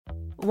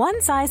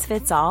One size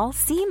fits all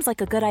seems like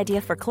a good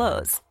idea for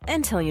clothes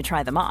until you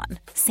try them on.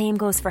 Same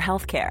goes for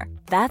healthcare.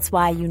 That's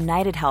why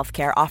United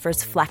Healthcare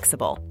offers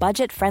flexible,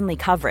 budget-friendly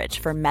coverage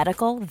for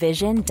medical,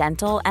 vision,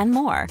 dental, and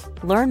more.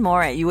 Learn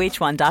more at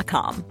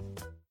uh1.com.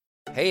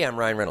 Hey, I'm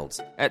Ryan Reynolds.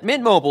 At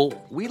Mint Mobile,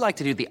 we like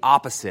to do the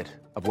opposite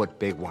of what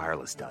Big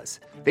Wireless does.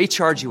 They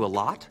charge you a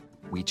lot,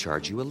 we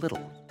charge you a little.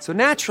 So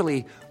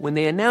naturally, when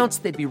they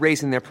announced they'd be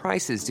raising their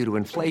prices due to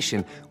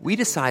inflation, we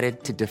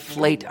decided to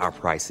deflate our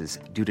prices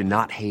due to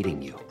not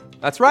hating you.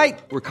 That's right.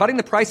 We're cutting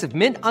the price of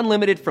Mint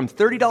Unlimited from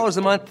 $30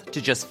 a month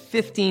to just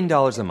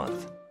 $15 a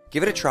month.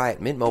 Give it a try at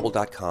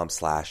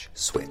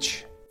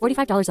mintmobile.com/switch.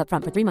 $45 up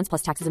front for 3 months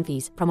plus taxes and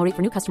fees. Promo rate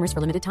for new customers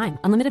for limited time.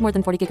 Unlimited more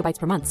than 40 gigabytes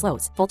per month.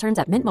 Slows full terms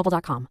at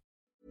mintmobile.com.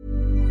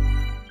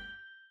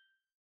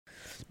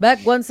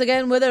 Back once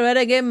again with a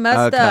Renegade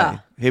Master. Okay,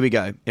 here we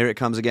go. Here it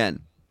comes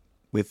again.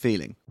 With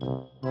feeling.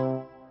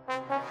 Hello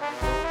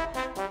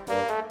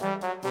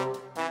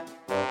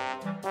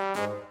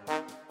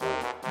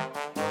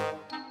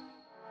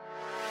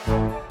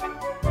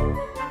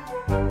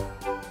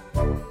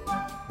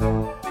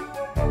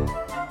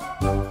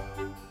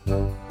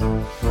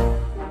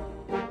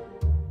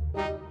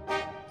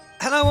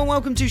and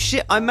welcome to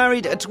Shit, I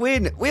Married a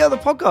Twin. We are the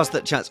podcast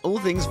that chats all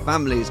things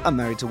families. I'm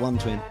married to one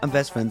twin. I'm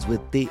best friends with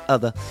the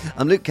other.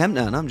 I'm Luke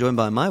Kempner and I'm joined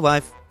by my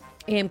wife.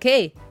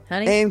 AMK,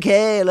 honey.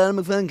 AMK,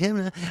 Alana McFadden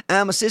Kempner.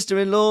 And my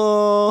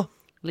sister-in-law.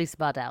 Lisa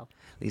Bardell.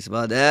 Lisa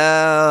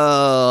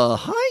Bardell.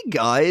 Hi,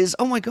 guys.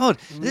 Oh, my God.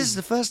 This is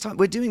the first time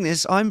we're doing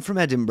this. I'm from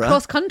Edinburgh.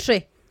 Cross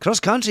country. Cross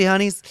country,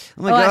 honeys.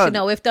 Oh, my God. Actually,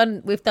 no.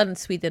 We've done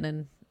Sweden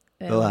and...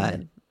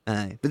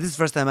 Aye. But this is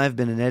the first time I've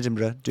been in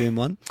Edinburgh doing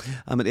one.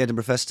 I'm at the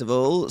Edinburgh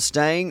Festival,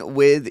 staying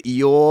with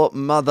your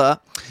mother.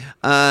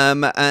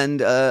 And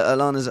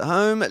Alana's at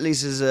home.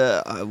 Lisa's,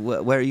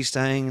 where are you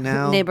staying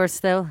now? Neighbours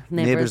still.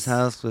 Neighbour's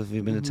house. Have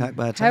you been attacked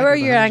by a tiger? How are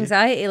your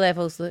anxiety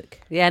levels, Luke?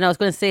 Yeah, no, I was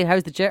going to say,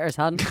 how's the jitters,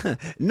 hon?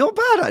 Not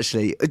bad,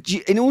 actually.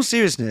 In all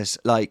seriousness,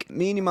 like,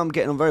 me and your mum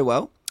getting on very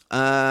well.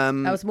 I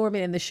was more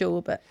meaning the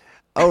show, but...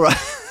 Oh, right.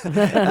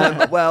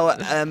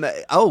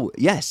 Oh,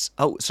 yes.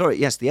 Oh, sorry.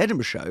 Yes, the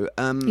Edinburgh show.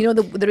 You know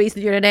the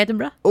reason you're in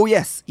Edinburgh? Oh,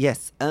 yes.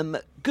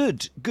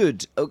 Good.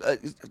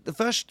 The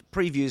first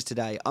previews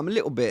today, I'm a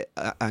little bit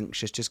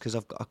anxious just because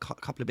I've got a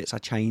couple of bits I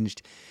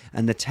changed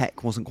and the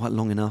tech wasn't quite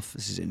long enough.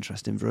 This is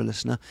interesting for a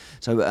listener.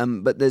 So,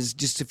 but there's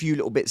just a few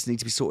little bits that need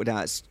to be sorted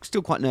out. It's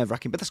still quite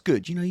nerve-wracking, but that's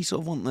good. You know, you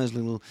sort of want those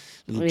little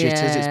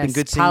jitters. It's been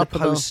good seeing the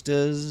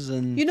posters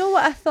and... You know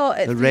what I thought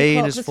at the 3 rain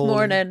o'clock has this fallen.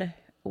 morning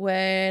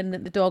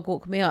when the dog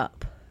woke me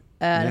up?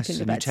 And I couldn't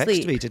go back to sleep.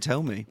 You texted me to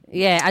tell me.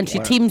 Yeah, and she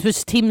teams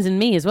and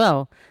me as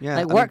well.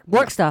 Yeah,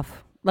 work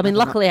stuff. I mean,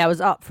 luckily I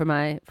was up for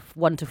my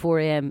 1 to 4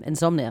 a.m.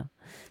 insomnia,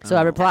 so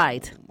I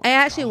replied. I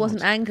actually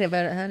wasn't angry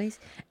about it, honeys.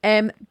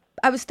 I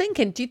was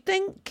thinking, do you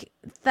think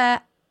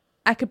that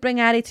I could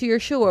bring Addie to your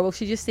show, or will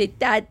she just say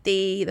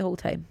 "Daddy" the whole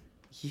time?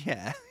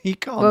 Yeah, you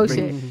can't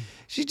bring...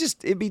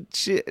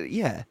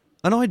 Yeah,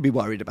 and I'd be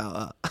worried about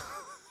her.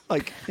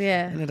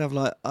 And I'd have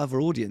like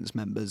other audience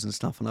members and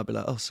stuff, and I'd be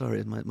like, "Oh,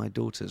 sorry, my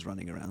daughter's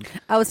running around."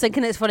 I was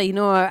thinking it's funny, you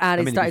know,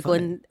 Ari started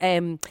going,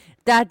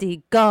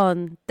 "Daddy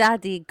gone,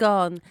 Daddy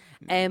gone."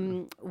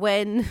 When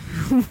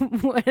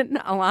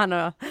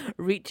Alana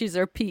reaches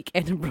her peak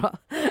Edinburgh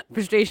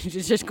frustration,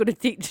 she's just going to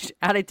teach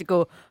Ari to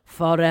go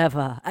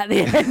forever at the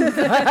end.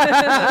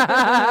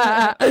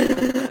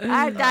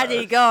 I'm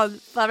Daddy gone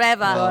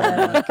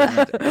forever.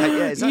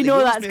 Exactly. You know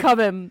that's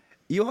coming.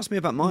 You asked me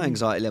about my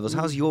anxiety levels.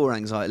 How's your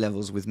anxiety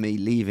levels with me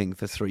leaving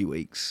for 3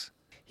 weeks?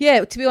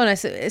 Yeah, to be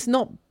honest, it's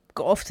not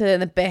got off to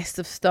the best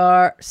of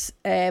starts.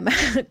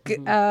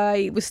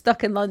 I was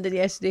stuck in London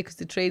yesterday because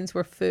the trains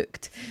were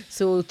fucked.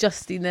 So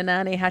Justine, the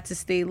nanny, had to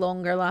stay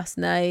longer last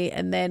night.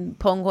 And then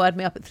Pongo had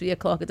me up at 3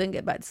 o'clock. I didn't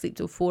get back to sleep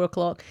till 4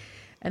 o'clock.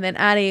 And then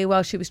Annie,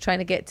 while she was trying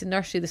to get to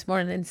nursery this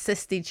morning,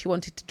 insisted she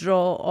wanted to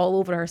draw all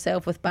over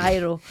herself with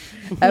biro.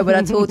 When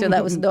I told her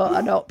that was not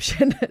an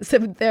option at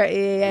 7:30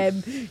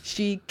 a.m,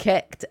 she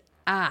kicked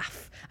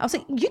off. I was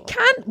like, you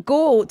can't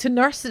go to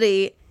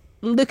nursery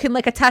looking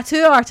like a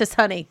tattoo artist,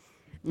 honey.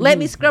 Let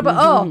me scrub it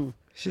off.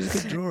 She's a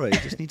good drawer. You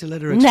just need to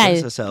let her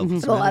express herself.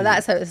 Well,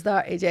 that's how it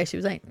started. Yeah, she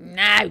was like,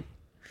 no.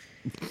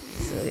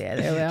 So yeah,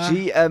 there we are.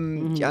 She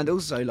and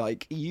also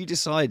like you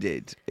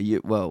decided,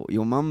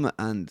 your mum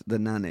and the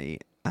nanny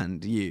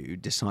and you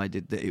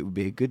decided that it would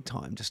be a good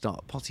time to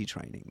start potty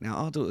training. Now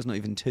our daughter's not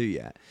even 2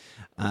 yet,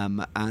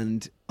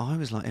 and I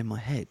was like in my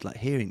head, like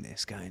hearing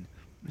this, going,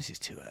 this is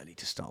too early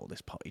to start all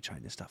this potty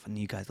training stuff. And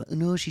you guys like, oh,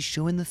 no, she's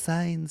showing the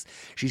signs.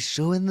 She's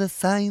showing the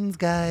signs,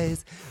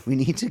 guys. We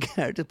need to get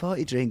her to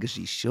potty train because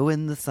she's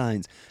showing the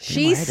signs.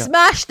 She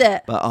smashed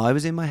it. But I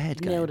was in my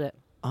head going, nailed it.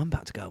 I'm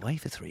about to go away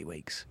for 3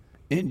 weeks.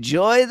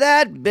 Enjoy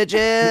that, bitches.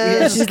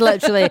 Yeah, she's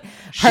literally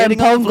her and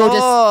Pongo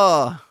just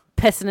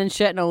pissing and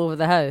shitting all over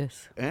the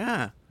house.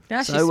 Yeah.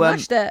 Yeah, she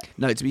smashed it.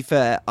 No, to be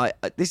fair, I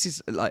this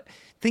is like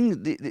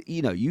thing.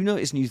 You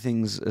notice new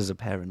things as a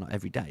parent like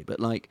every day, but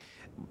like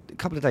a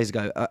couple of days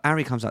ago,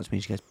 Ari comes up to me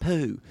and she goes,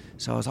 poo.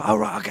 So I was like, oh,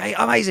 right, okay,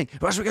 amazing.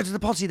 Right, should we go to the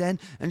potty then?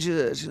 And she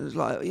was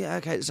like, yeah,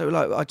 okay. So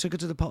like, I took her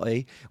to the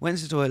potty, went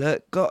to the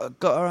toilet,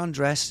 got her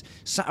undressed,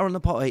 sat her on the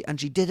potty, and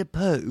she did a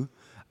poo.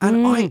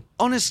 And I,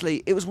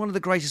 honestly, it was one of the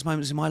greatest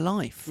moments in my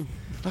life.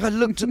 Like, I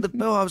looked at the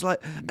poo, I was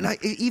like, and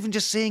even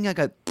just seeing her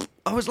go,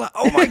 I was like,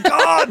 oh my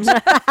God. And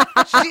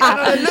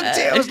I looked at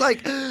it, I was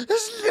like, there's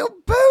a little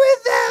poo in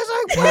there. I was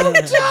like, well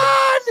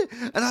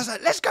done. And I was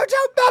like, let's go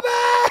tell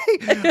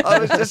Mummy. I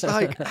was just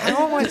like,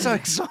 how am I so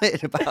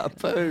excited about a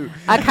poo?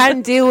 I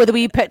can't deal with a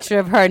wee picture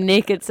of her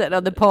naked sitting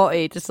on the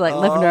potty, just like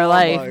living her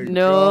life.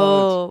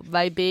 No,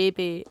 my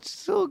baby.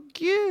 So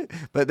cute.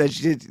 But then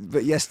she did,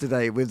 but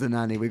yesterday with the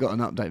nanny, we got an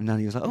update from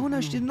nanny. Was like, oh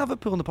no, she did another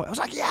poo on the potty. I was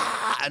like,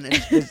 yeah. And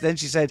then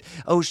she said,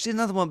 oh, she did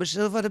another one, but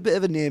she's had a bit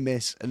of a near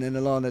miss. And then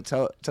Alana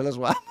tell us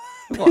what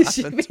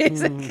She happened.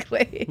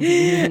 basically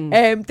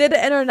did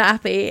it in her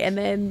nappy, and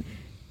then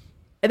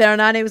our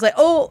nanny was like,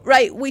 oh,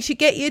 right, we should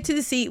get you to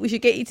the seat.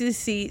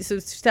 So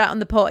she sat on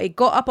the potty,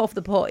 got up off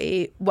the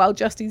potty while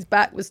Justine's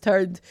back was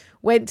turned,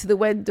 went to the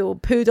window,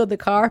 pooed on the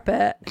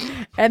carpet,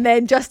 and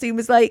then Justine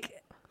was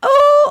like,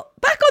 oh,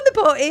 back on the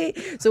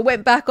potty. So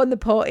went back on the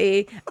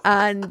potty,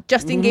 and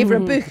Justine gave her a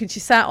book, and she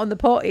sat on the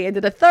potty and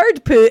did a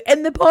third poo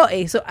in the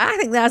potty. So I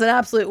think that's an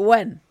absolute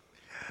win.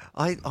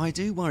 I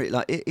do worry,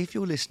 like, if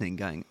you're listening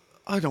going,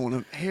 I don't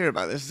want to hear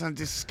about this, it's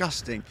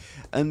disgusting.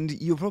 And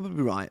you're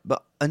probably right,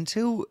 but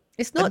until...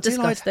 It's not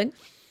disgusting.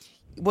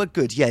 Well,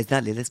 good, yeah,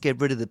 exactly. Let's get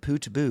rid of the poo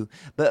taboo.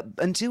 But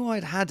until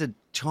I'd had a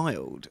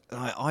child,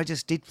 I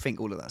just did think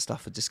all of that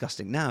stuff was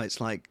disgusting. Now it's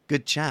like,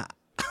 good chat.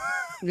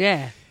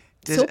 Yeah.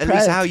 So at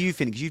least how are you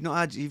feeling? Because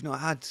you've not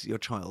had your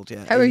child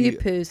yet. How are you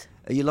poos?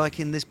 Are you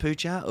liking this poo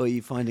chat, or are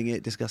you finding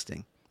it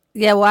disgusting?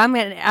 Yeah, well,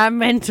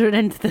 I'm entering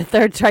into the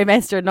third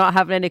trimester, not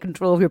having any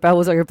control of your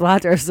bowels or your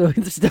bladder, so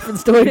it's a different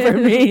story for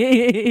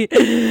me.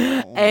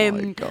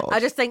 My God. I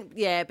just think,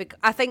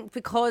 I think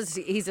because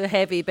he's a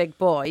heavy big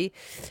boy,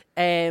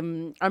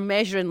 I'm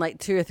measuring like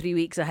 2 or 3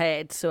 weeks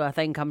ahead, so I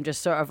think I'm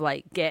just sort of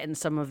like getting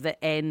some of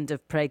the end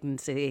of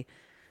pregnancy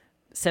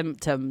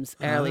symptoms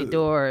early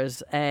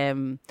doors.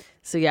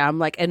 So yeah, I'm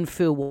like in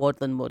full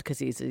waddling mode because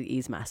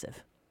he's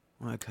massive.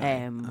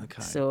 Okay.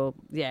 So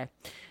yeah.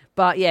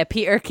 But yeah,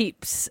 Peter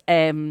keeps.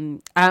 I'm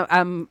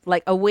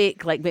like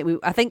awake. Like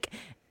I think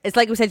it's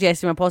like we said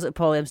yesterday. I'm positive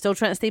Polly. I'm still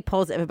trying to stay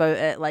positive about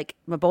it. Like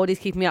my body's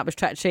keeping me up, it's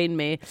trying to train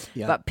me.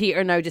 Yeah. But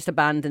Peter now just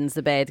abandons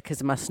the bed because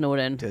of my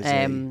snoring. Does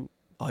he?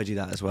 I do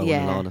that as well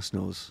when Alana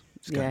snores.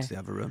 Just go to the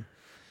other room.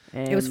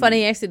 It was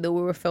funny yesterday though.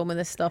 We were filming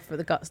this stuff for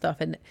the gut stuff,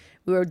 and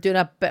we were doing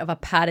a bit of a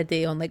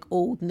parody on like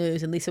old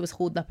news. And Lisa was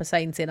holding up a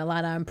sign saying,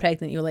 "Alana, I'm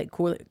pregnant." You're like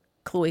Kourtney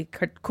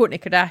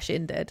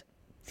Kardashian did.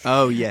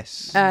 Oh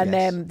yes, and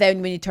yes.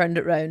 Then when you turned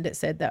it round, it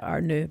said that our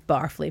new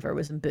bar flavour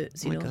was in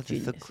Boots. Oh my God,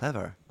 that's so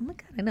clever. Oh my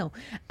God, I know.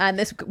 And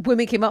this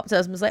woman came up to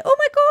us and was like, "Oh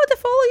my God, I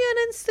follow you on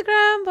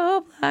Instagram, blah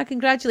blah blah.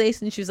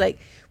 Congratulations." She was like,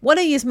 "One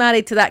of you's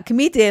married to that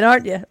comedian,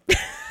 aren't you?"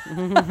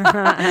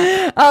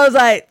 I was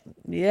like,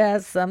 "Yeah,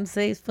 some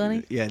say he's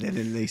funny." Yeah,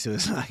 then Lisa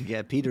was like,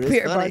 "Yeah, Peter is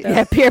funny." Bardell.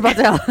 Yeah, Peter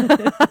Bardell.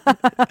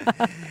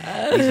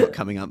 He's not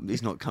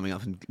coming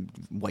up and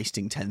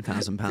wasting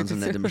 £10,000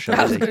 on Edinburgh show.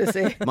 I was going to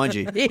say, mind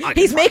you,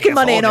 he's making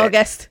money in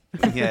August.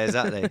 Yeah,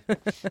 exactly.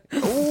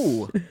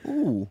 Ooh.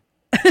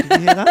 Did you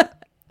hear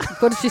that?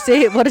 What did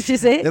she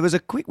say? There was a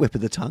quick whip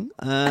of the tongue.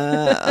 What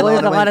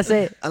did Alana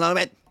say? And I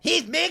went,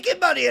 he's making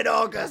money in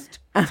August.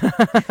 I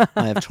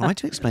have tried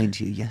to explain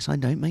to you, yes, I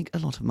don't make a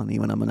lot of money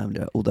when I'm an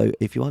owner. Although,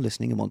 if you are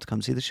listening and want to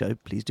come see the show,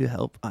 please do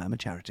help. I am a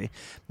charity.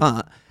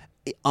 But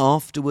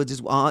afterwards,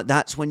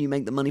 that's when you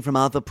make the money from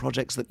other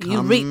projects that come.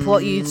 You reap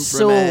what you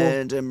sow.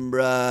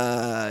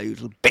 Edinburgh, you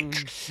little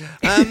bitch.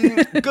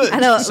 Good. I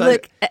know. So,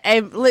 Look.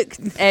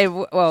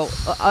 Well,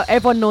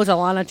 everyone knows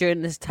Alana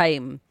during this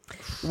time.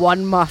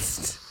 One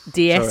must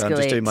de-escalate. Sorry, I'm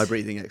just doing my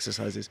breathing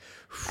exercises.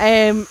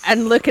 And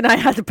Luke and I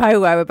had a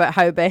powwow about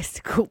how best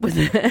to cope with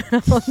it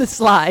on the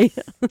sly.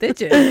 Did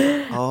you?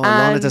 Oh,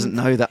 Alana doesn't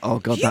know that. Oh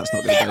God, that's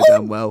not going to go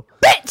down well.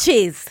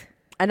 Bitches.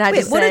 And I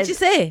Wait, what did you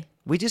say?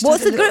 We just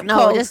What's the group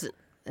called? It's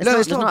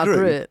not a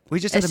group. We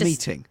just had a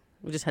meeting.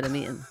 We just had a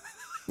meeting.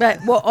 Right,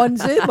 what, on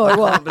Zoom or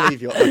what? I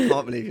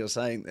can't believe you're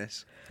saying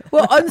this.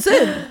 Well, on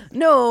Zoom?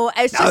 No,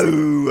 it's just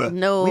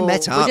no. We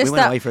met up. We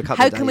went away for a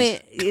couple of days. How can we?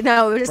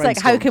 We're just like,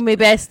 how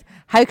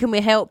can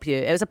we help you?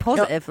 It was a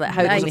positive. Like,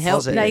 how can we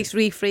help you? Nice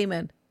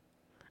reframing.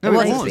 No,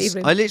 it was.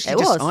 I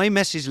literally I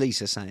messaged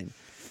Lisa saying,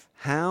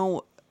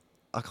 how.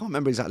 I can't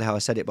remember exactly how I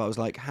said it, but I was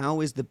like,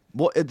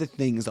 what are the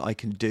things that I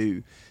can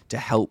do to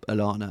help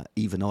Alana,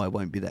 even though I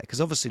won't be there?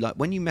 Because obviously, like,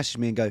 when you message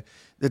me and go,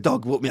 the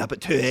dog woke me up at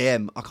 2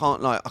 a.m, I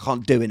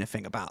can't do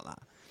anything about that,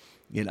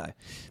 you know.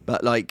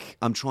 But like,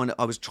 I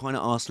was trying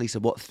to ask Lisa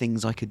what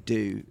things I could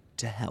do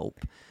to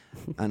help.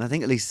 And I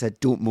think Lisa said,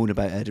 don't moan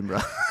about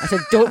Edinburgh. I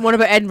said, don't moan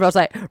about Edinburgh. I was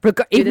like,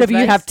 even if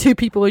you have 2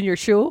 people in your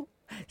show,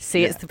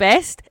 say it's the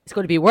best. It's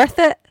going to be worth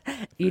it.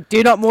 You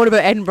do not moan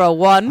about Edinburgh.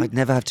 1. I'd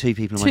never have 2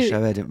 people on my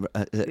show. Edinburgh.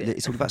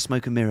 It's all about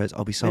smoke and mirrors.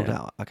 I'll be sold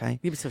out. Okay.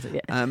 You'll be sold out.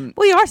 Yeah.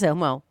 Well, you are selling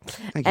well.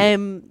 Thank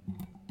you.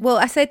 Well,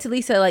 I said to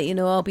Lisa, like,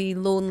 I'll be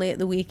lonely at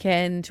the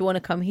weekend. Do you want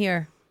to come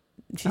here?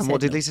 She And said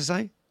what did no. Lisa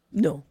say?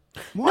 No.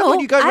 Why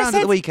would you go round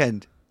at the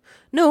weekend?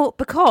 No,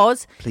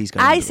 because Please go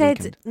I round at the said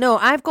weekend. no.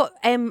 I've got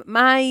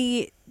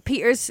my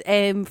Peter's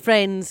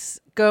friends,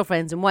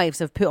 girlfriends, and wives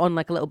have put on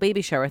like a little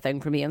baby shower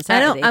thing for me on I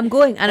know, Saturday. I'm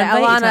going, and that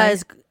invited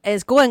Alana her.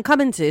 is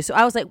coming to. So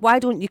I was like, why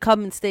don't you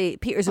come and stay?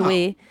 Peter's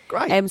away.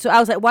 Great. So I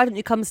was like, why don't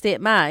you come and stay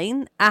at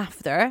mine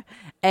after?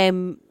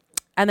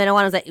 And then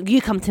Alana's like,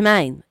 you come to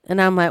mine, and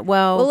I'm like,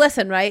 Well,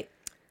 listen, right?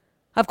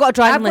 I've got a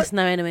driving I've got- list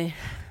now anyway.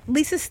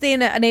 Lisa's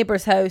staying at a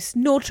neighbour's house.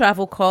 No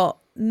travel cot.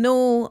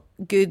 No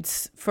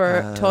goods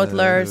for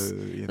toddlers.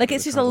 you've Like, got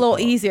it's the just a travel lot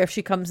cot. easier if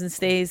she comes and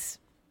stays.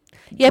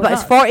 Yeah, with but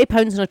it's us.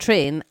 £40 on a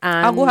train,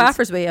 and I'll go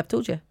halfers way, I've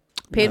told you.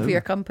 Paying No. for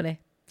your company.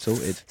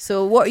 Sorted.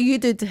 So what are you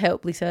doing to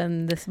help Lisa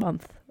in this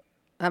month?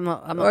 I'm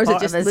not. Or is it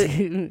part of just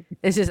this.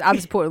 It's just I'm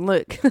supporting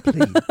Luke.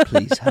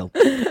 Please help.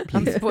 I'm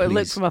Please, supporting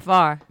Luke please, from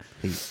afar.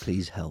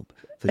 please help.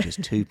 For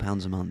just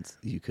 £2 a month,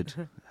 you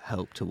could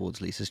help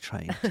towards Lisa's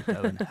train to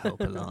go and help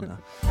Alana.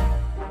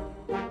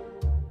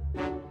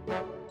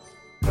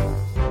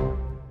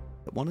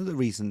 One of the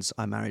reasons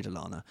I married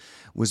Alana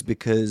was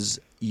because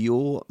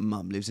your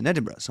mum lives in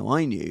Edinburgh. So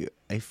I knew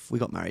if we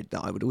got married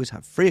that I would always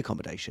have free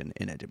accommodation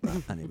in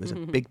Edinburgh. And it was a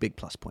big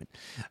plus point.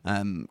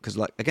 Because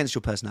like against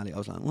your personality, I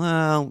was like,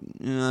 well,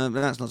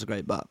 that's not so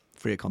great, but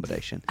free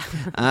accommodation.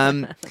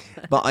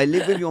 But I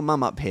live with your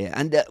mum up here.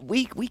 And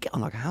we get on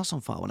like a house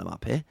on fire when I'm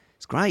up here.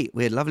 It's great.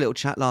 We had a lovely little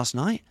chat last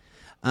night.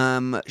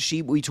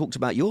 We talked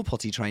about your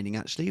potty training,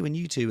 actually, when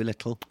you two were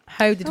little.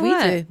 How did we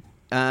Alright.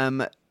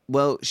 do?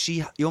 Well,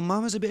 your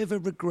mum has a bit of a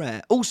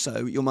regret.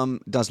 Also, your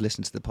mum does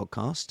listen to the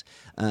podcast.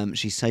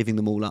 She's saving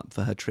them all up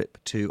for her trip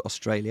to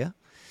Australia.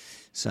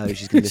 So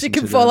she's going to listen She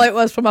can to fall them. out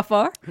with us from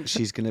afar.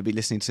 She's going to be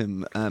listening to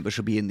them, but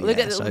she'll be in the Look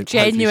air. at so the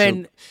hopefully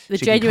genuine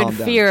calm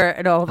down. fear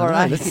in all of I our know,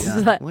 eyes. look at It's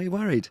that. like- Why are you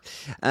worried?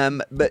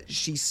 But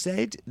she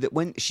said that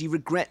when she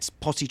regrets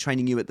potty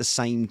training you at the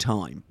same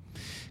time.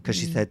 Because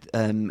she said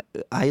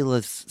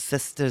Isla's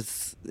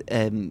sisters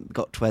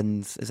got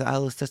twins. Is it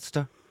Isla's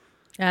sister?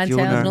 And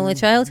Fiona. Tell's an only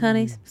child,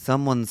 honeys.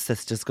 Someone's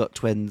sister's got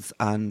twins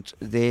and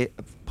they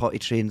potty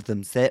trained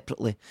them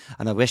separately.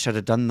 And I wish I'd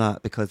have done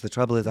that because the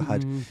trouble is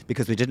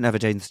because we didn't have a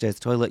downstairs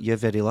toilet. You're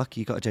very lucky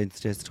you got a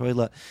downstairs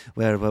toilet.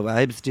 Where what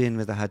I was doing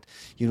was I had,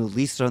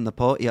 Lisa on the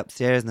potty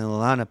upstairs and then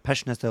Alana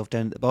pushing herself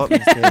down at the bottom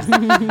of the stairs.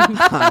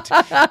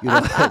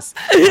 And,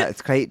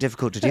 it's quite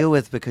difficult to deal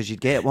with because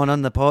you'd get one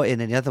on the potty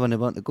and then the other one would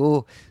want to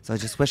go. So I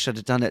just wish I'd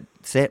have done it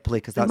separately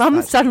because that's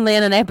Mum's suddenly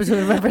in an episode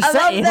of River I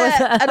City. love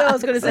that. I know what I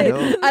was going to say. I know.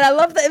 And I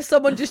love that if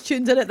someone just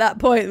tunes in at that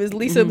point, it was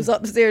Lisa was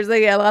upstairs,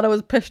 like Alana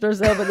was pushing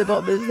herself at the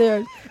bottom of the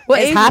stairs. What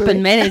It's age were happened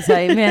we? many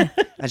times, yeah.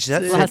 And she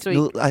said, Last week.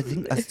 no, I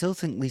still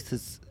think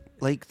Lisa's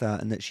like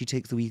that, and that she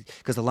takes the wee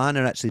because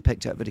Alana actually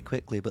picked it up very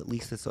quickly, but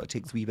Lisa sort of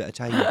takes a wee bit of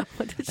time,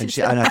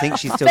 and I think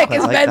she's still Thick quite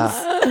as like Vince.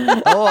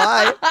 that.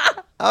 Oh,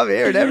 I'm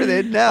hearing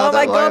everything now. Oh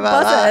my don't worry God,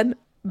 about that.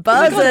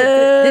 buzzing.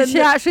 Did she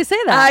actually say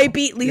that? I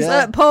beat Lisa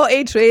Yeah. at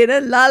potty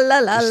training. La la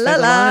la She la said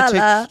la Alana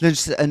la.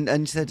 took,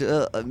 and she said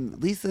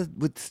Lisa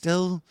would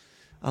still,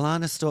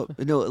 Alana stop.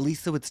 No,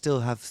 Lisa would still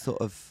have sort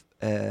of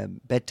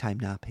bedtime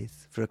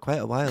nappies for quite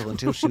a while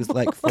until she was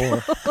like 4.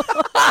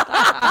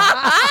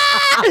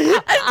 Until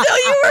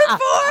you were 4.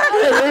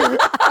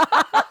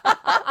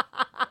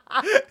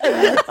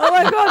 Oh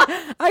my God.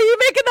 Are you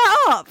making that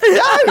up?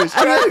 No, it's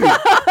true.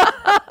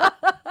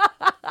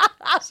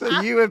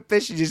 So you were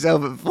pissing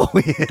yourself at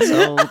 4 years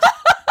old.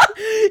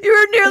 You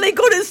were nearly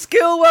going to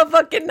school with a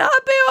fucking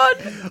nappy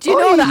on. Do you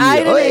know the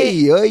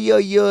irony?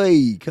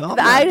 Oi. Calm The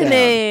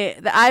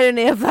that down.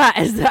 irony of that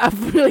is that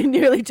I've really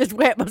nearly just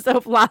wet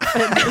myself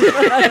laughing.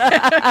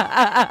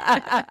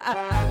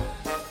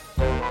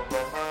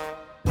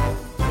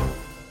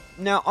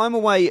 Now, I'm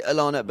away,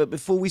 Alana, but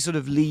before we sort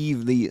of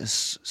leave the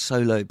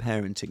solo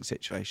parenting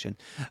situation,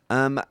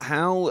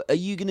 how are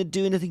you going to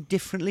do anything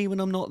differently when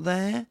I'm not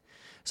there?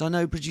 So I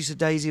know producer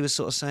Daisy was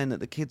sort of saying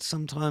that the kids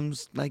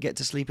sometimes they get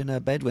to sleep in her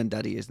bed when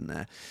Daddy isn't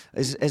there.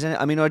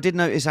 I did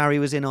notice Harry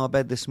was in our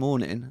bed this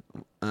morning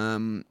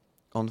on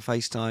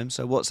FaceTime.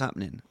 So what's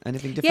happening?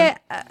 Anything different?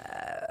 Yeah,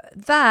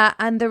 that,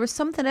 and there was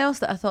something else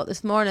that I thought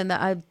this morning that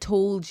I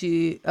told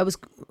you.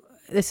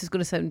 This is going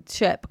to sound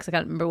shit because I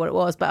can't remember what it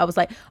was, but I was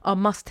like, I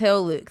must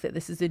tell Luke that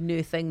this is the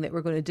new thing that we're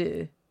going to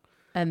do.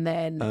 And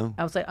then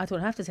I was like, I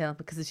don't have to tell him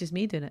because it's just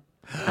me doing it.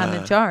 I'm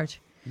in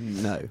charge.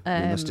 No, we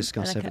must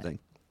discuss and I can't- everything.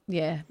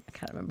 Yeah, I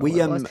can't remember We,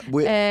 what it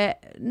was.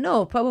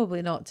 No,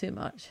 probably not too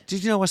much.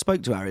 Did you know I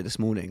spoke to Harry this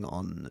morning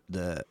on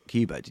the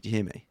Cubo? Did you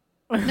hear me?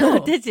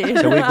 Did you?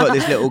 So we've got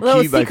this little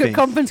Little Cubo secret thing.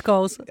 conference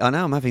calls. I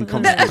know, I'm having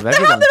conversations with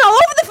They're everyone. happening all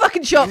over the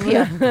fucking shop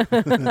here.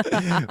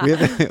 We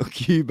have a little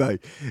Cubo.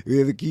 We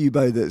have a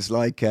Cubo that's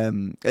like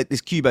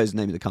this Cubo's the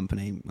name of the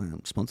company. Well,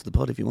 sponsor the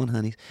pod if you want,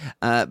 honeys.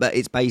 But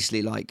it's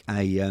basically like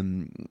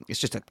it's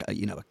just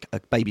a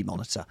baby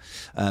monitor,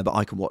 but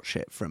I can watch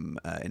it from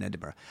in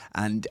Edinburgh,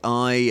 and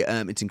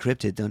it's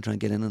encrypted. Don't try and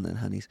get in on that,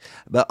 honeys.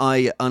 But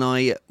I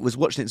was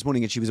watching it this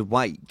morning, and she was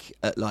awake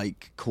at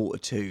like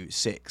 5:45,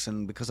 6,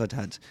 and because I'd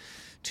had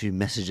to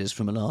messages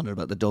from Alana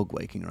about the dog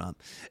waking her up.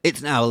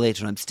 It's an hour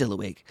later, I'm still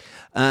awake.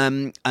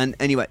 And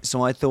anyway,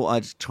 so I thought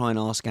I'd try and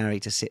ask Gary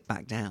to sit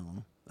back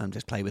down and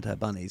just play with her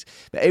bunnies.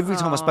 But every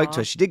time I spoke to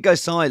her, she did go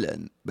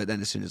silent. But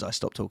then as soon as I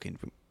stopped talking,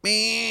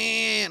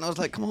 and I was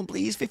like, come on,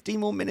 please, 15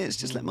 more minutes.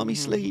 Just let mummy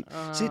sleep.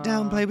 Sit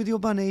down, play with your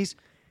bunnies.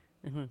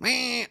 Also,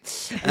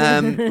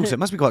 it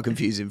must be quite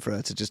confusing for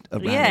her to just a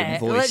random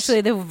voice.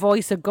 Literally the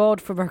voice of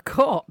God from her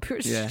cop.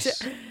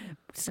 Yes.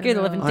 Scared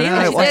the living I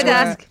daylights. know, She did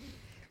ask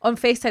on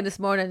FaceTime this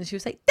morning, and she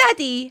was like,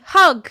 "Daddy,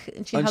 hug,"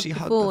 and she hugged the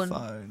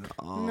phone.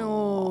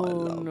 Oh, I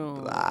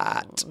love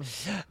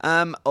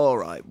that. All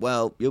right.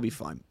 Well, you'll be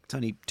fine. It's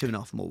only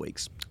 2.5 more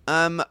weeks.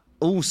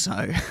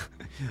 Also,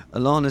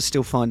 Alana's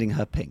still finding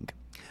her pink.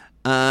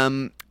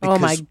 Oh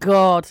my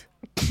God.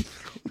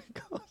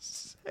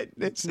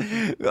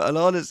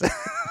 Alana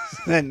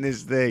sent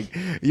this thing.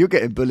 You're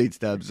getting bullied,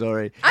 Stab.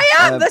 Sorry. I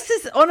am. This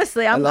is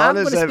honestly. I'm going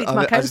to speak to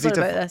my counsellor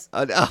about this.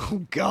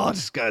 Oh God,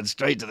 it's going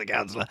straight to the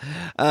counsellor.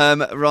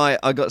 Right,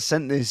 I got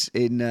sent this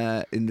in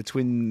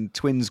the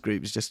twins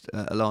group. It's just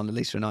Alana,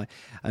 Lisa, and I,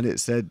 and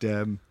it said,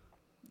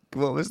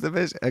 "What was the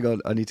best?" Hang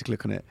on, I need to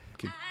click on it.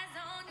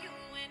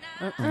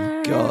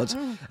 Oh God!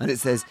 And it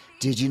says,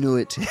 "Did you know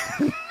it?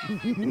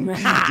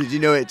 Did you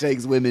know it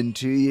takes women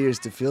 2 years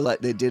to feel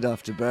like they did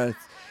after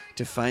birth?"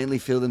 To finally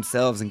feel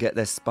themselves and get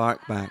their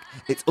spark back.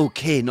 It's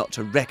okay not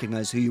to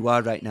recognise who you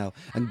are right now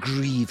and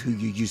grieve who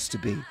you used to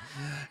be.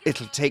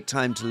 It'll take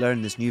time to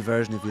learn this new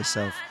version of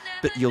yourself,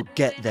 but you'll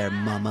get there,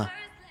 mama.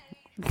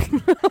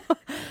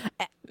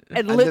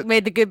 And Luke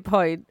made the good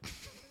point.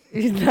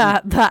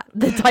 That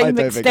the time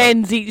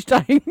extends each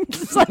time.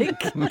 It's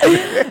like 6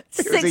 months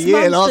so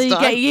you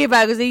get a year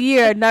back. It was a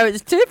year, and now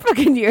it's 2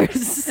 fucking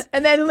years.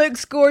 And then Luke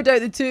scored out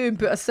the 2 and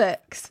put a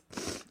 6.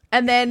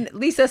 And then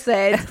Lisa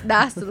said,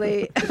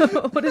 nastily,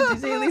 what did you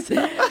say,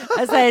 Lisa?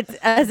 I said,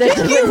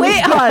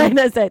 wait, hon.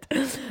 I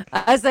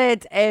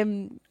said,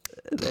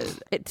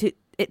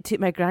 it took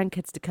my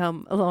grandkids to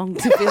come along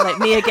to feel like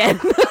me again.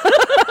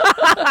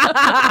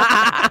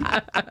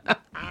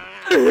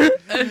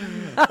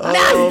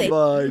 Oh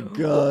my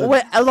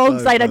God.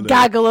 Alongside a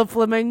gaggle of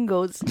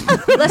flamingos.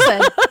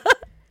 Listen,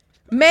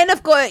 men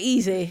have got it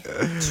easy.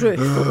 Truth.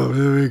 Oh,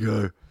 here we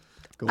go.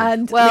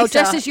 And well, Lisa,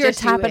 just as you're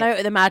tapping out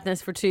of the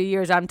madness for 2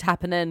 years, I'm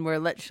tapping in. We're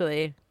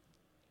literally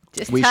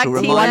we shall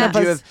remind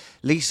you of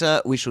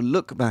Lisa. We shall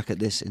look back at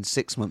this in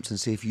 6 months and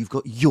see if you've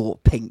got your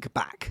pink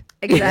back.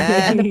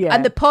 Exactly.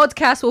 And the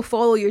podcast will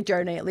follow your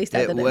journey. At least I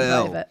didn't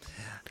drive it.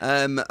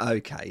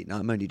 Okay, no,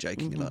 I'm only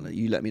joking, Alana.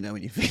 You let me know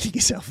when you're feeling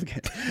yourself again.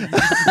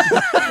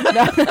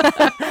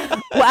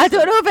 Well, I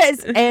don't know if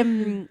it's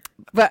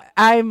but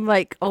I'm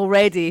like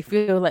already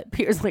feel like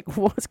Peter's like,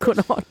 what's going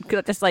on? Because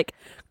I just like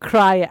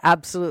cry at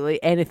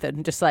absolutely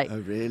anything, just like, oh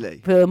really?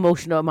 Feel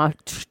emotional. My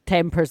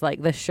temper's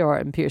like this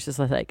short, and Pierce is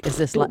like, is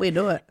this we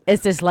know it?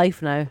 Is this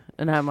life now?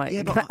 And I'm like,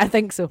 yeah, but I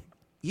think so.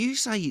 You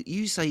say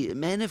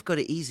men have got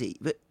it easy,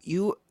 but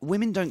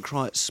women don't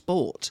cry at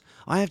sport.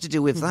 I have to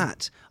deal with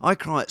that. I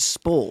cry at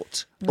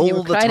sport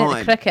all the time. At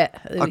the cricket.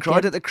 I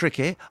cried at the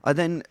cricket. I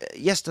then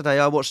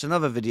yesterday I watched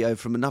another video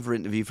from another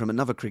interview from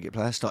another cricket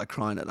player. Started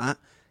crying at that.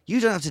 You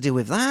don't have to deal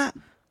with that.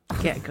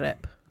 Get a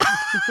grip.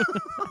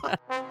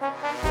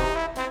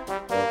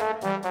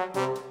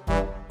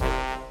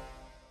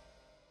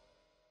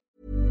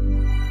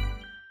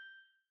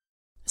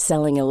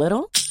 Selling a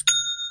little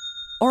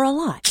or a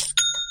lot?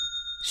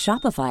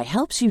 Shopify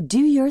helps you do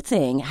your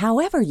thing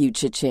however you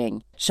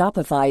cha-ching.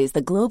 Shopify is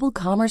the global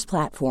commerce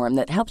platform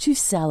that helps you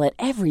sell at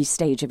every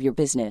stage of your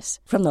business.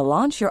 From the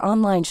launch your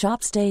online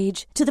shop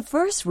stage to the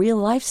first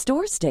real-life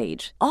store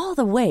stage, all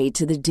the way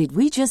to the did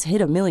we just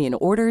hit a million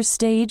orders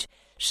stage.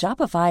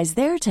 Shopify's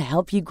there to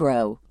help you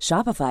grow.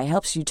 Shopify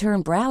helps you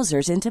turn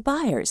browsers into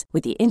buyers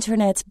with the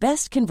internet's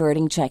best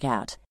converting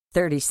checkout.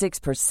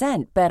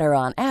 36% better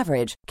on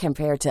average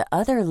compared to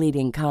other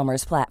leading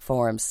commerce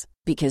platforms.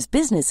 Because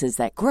businesses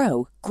that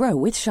grow, grow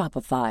with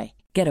Shopify.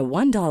 Get a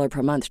 $1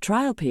 per month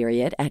trial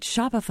period at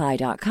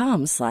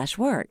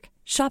shopify.com/work.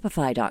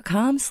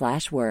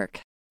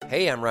 Shopify.com/work.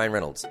 Hey, I'm Ryan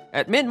Reynolds.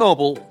 At Mint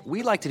Mobile,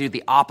 we like to do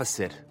the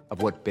opposite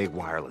of what Big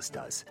Wireless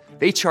does.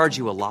 They charge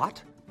you a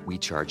lot, we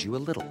charge you a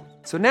little.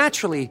 So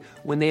naturally,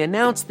 when they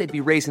announced they'd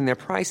be raising their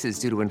prices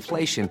due to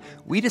inflation,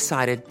 we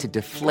decided to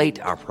deflate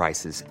our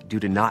prices due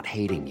to not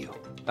hating you.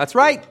 That's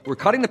right. We're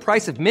cutting the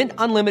price of Mint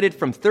Unlimited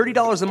from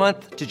 $30 a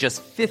month to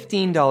just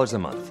 $15 a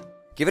month.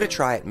 Give it a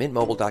try at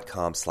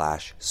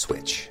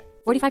mintmobile.com/switch.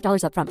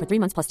 $45 up front for 3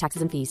 months plus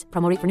taxes and fees.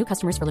 Promo rate for new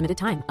customers for limited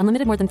time.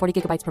 Unlimited more than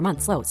 40 gigabytes per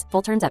month. Slows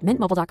full terms at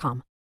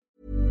mintmobile.com.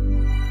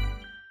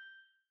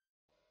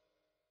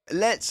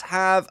 Let's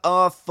have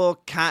our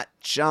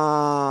focaccia.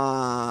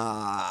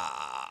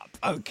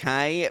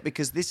 Okay,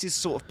 because this is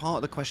sort of part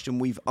of the question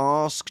we've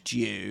asked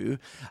you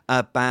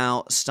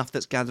about stuff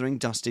that's gathering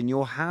dust in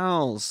your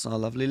house. Our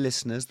lovely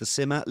listeners, the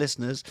Simat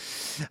listeners.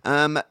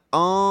 Are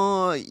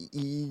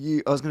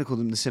you... I was going to call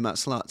them the Simat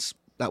sluts.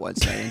 That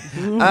won't say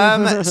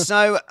in.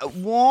 So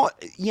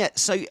what? Yeah.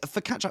 So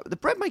for catch up, the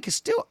bread maker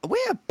still.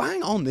 We're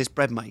bang on this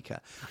bread maker.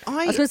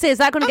 I was going to say, is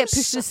that going to get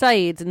pushed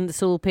aside in the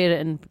sole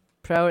parenting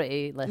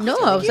priority list. No,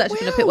 I was actually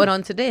going to put one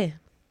on today.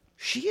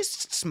 She is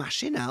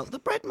smashing out the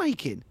bread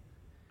making.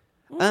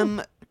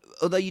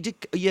 Although you did,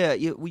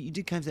 you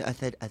did kind of. I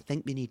said, I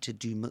think we need to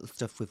do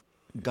stuff with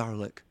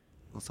garlic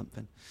or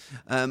something.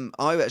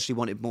 I actually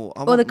wanted more.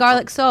 The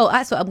garlic salt.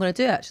 That's what I'm going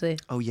to do, actually.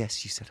 Oh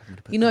yes, you said I'm going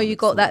to put. You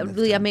got that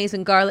really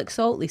amazing garlic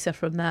salt, Lisa,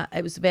 from that.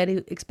 It was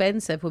very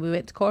expensive when we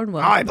went to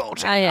Cornwall. I bought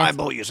it. Yes. I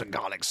bought you some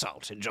garlic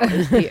salt. Enjoy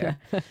it. Peter.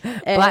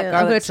 Black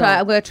garlic salt.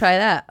 I'm going to try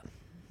that.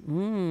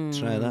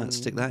 Try that.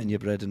 Stick that in your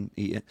bread and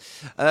eat it.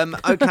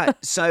 Okay.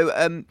 So,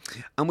 and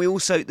we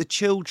also the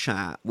chill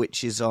chat,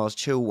 which is our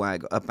chill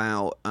wag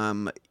about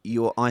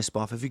your ice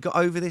bath. Have you got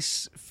over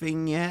this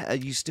thing yet? Are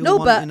you still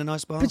wanting an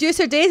ice bath?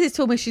 Producer Daisy's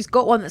told me she's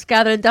got one that's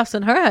gathering dust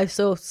in her house.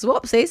 So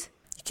swapsies.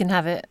 You can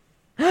have it.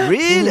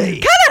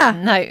 Really?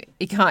 No,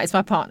 you can't. It's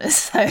my partner's.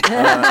 So.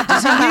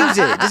 Does he use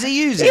it? Does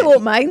he use it? He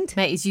won't mind.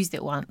 Mate, he's used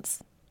it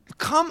once.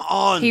 Come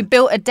on. He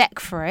built a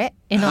deck for it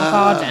in our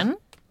garden.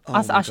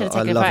 I should have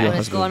taken a photo.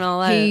 It's gone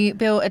all out. He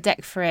built a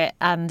deck for it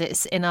and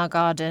it's in our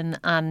garden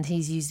and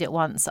he's used it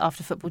once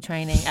after football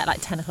training at like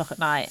 10 o'clock at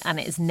night and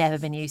it's never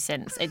been used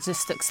since. It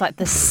just looks like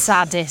the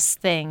saddest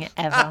thing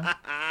ever.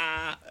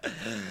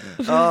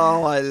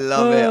 Oh, I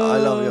love it. I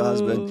love your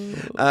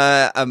husband.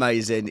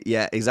 Amazing.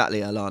 Yeah, exactly,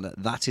 Alana.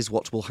 That is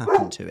what will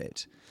happen to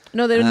it.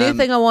 No, the new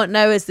thing I want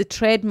now is the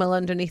treadmill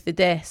underneath the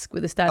desk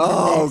with the standing desk.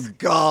 Oh,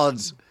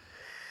 God.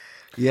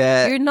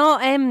 Yeah. You're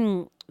not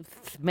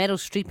Meryl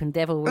Streep and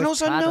Devil Wears And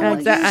also, Prada. no one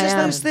Exactly. uses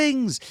those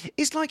things.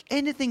 It's like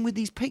anything with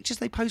these pictures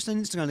they post on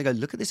Instagram. They go,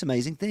 look at this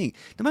amazing thing.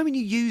 The moment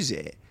you use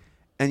it,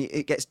 and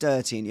it gets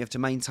dirty and you have to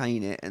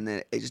maintain it and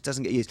then it just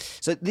doesn't get used.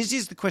 So this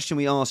is the question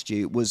we asked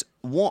you was,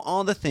 what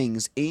are the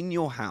things in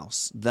your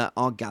house that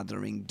are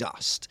gathering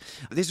dust?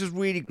 This was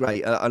really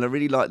great and I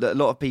really like that a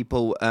lot of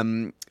people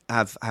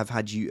have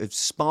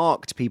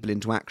sparked people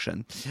into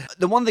action.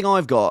 The one thing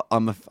I've got,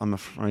 I'm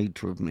afraid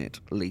to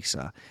admit,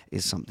 Lisa,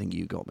 is something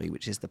you got me,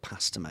 which is the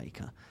pasta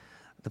maker.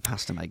 The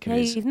pasta maker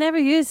is... You've never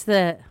used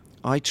it.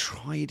 I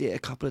tried it a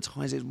couple of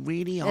times. It's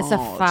really hard. It's a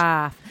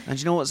faff. And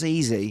do you know what's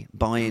easy?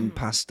 Buying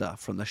pasta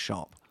from the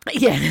shop.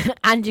 Yeah,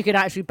 and you could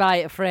actually buy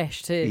it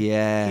fresh too.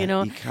 Yeah, you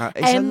know,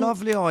 it's a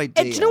lovely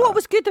idea. Do you know what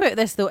was good about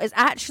this though? It's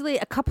actually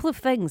a couple of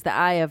things that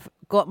I have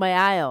got my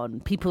eye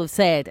on. People have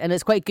said, and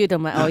it's quite good.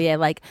 I'm like, oh yeah,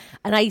 like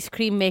an ice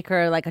cream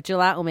maker, like a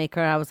gelato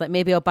maker. I was like,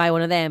 maybe I'll buy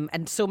one of them.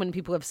 And so many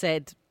people have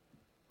said,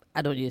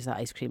 I don't use that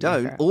ice cream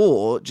maker.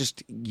 Or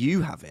just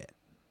you have it.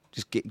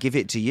 Just give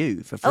it to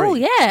you for free. Oh,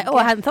 yeah. Oh,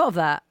 I hadn't thought of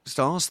that. Just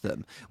ask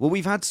them. Well,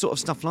 we've had sort of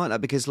stuff like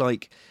that because,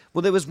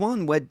 there was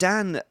one where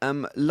Dan,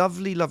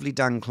 lovely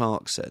Dan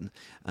Clarkson,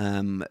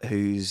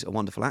 who's a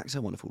wonderful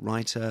actor, wonderful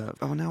writer.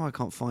 Oh, now I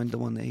can't find the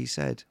one that he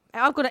said.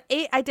 I've got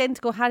 8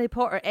 identical Harry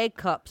Potter egg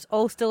cups,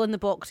 all still in the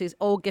boxes,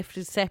 all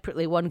gifted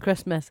separately one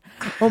Christmas.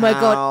 Oh, my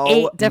God,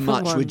 8 different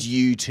ones. How much would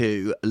you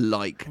two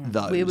like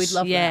those? We would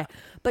love that.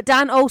 But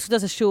Dan also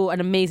does an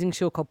amazing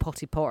show called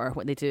Potty Potter,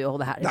 when they do all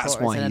the Harry Potters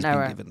why in he's an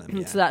hour. been given them,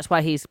 yeah. So that's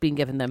why he's been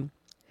given them.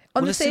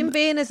 On the same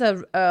vein as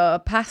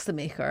a pasta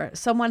maker,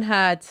 someone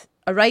had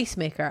a rice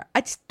maker.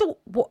 I just don't...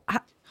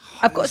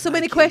 I've got so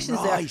many questions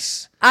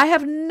rice. there. I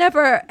have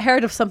never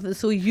heard of something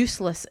so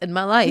useless in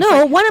my life.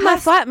 No, one of my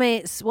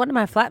flatmates,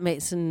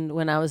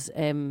 when I was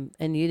in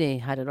uni,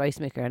 had a rice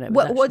maker, and it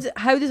was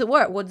how does it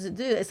work? What does it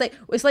do? It's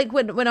like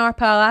when our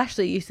pal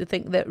Ashley used to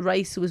think that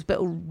rice was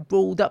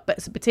rolled up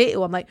bits of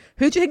potato. I'm like,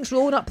 who do you think's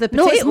rolling up the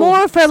potato? No, it's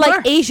more for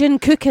like Asian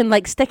cooking,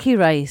 like sticky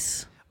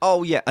rice.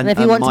 Oh yeah, and if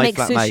you want to make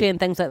sushi and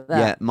things like that.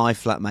 Yeah, my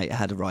flatmate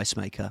had a rice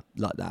maker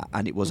like that,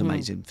 and it was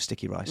amazing for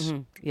sticky rice.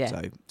 Mm-hmm. Yeah,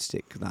 so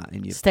stick that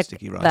in your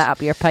sticky rice. That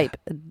up your pipe.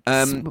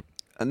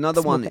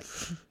 Another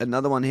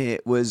one here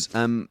was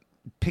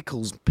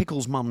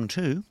Pickles Mum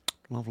too.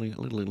 Lovely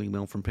little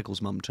email from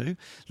Pickles Mum too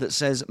that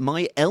says,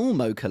 my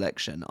Elmo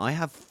collection. I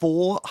have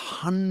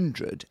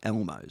 400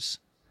 Elmos.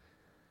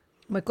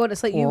 Oh my God,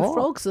 it's like you with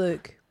frogs,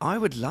 Luke.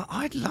 I'd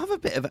love a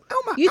bit of an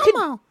Elmo.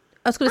 Elmo.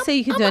 I was going to say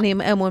you can do an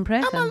Elmo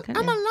impression.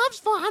 Elmo loves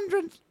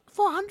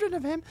 400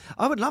 of him.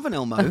 I would love an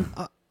Elmo.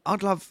 I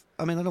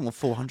don't want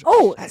 400.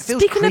 Oh, it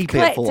feels speaking creepy of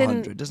collecting, at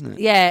 400, doesn't it?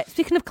 Yeah,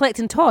 speaking of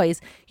collecting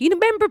toys, you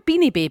remember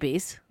Beanie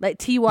Babies? Like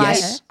TY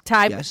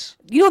time? Yes.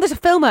 You know, there's a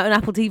film out on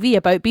Apple TV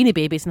about Beanie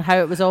Babies and how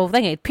it was all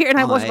thingy. Peter and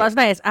I watched it last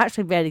night. It's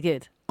actually very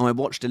good. I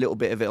watched a little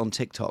bit of it on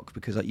TikTok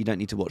because you don't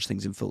need to watch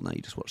things in full now.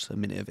 You just watch a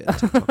minute of it on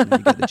TikTok and then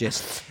you get the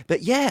gist.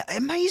 But yeah,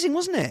 amazing,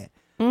 wasn't it?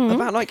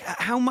 Mm-hmm. About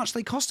how much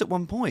they cost at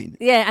one point.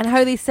 Yeah, and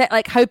how they set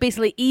how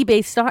basically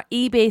eBay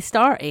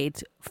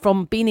started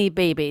from Beanie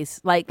Babies.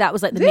 Like that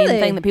was like the main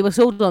thing that people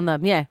sold on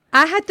them. Yeah,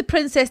 I had the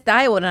Princess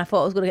Di one, and I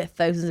thought I was going to get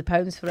thousands of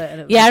pounds for it.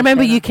 And I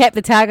remember you kept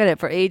the tag on it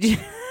for ages.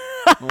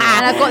 And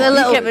I've got the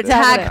little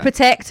tag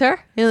protector.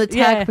 You know, the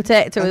tag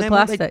protector with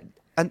plastic.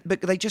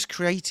 But they just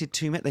created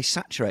too much. They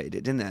saturated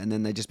it, didn't they? And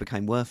then they just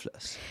became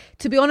worthless.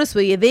 To be honest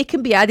with you, they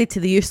can be added to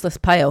the useless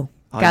pile.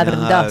 Gathering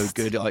dust.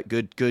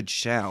 Good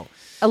shout.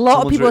 A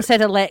lot of people have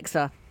said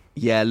Alexa.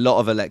 Yeah, a lot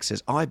of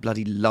Alexas. I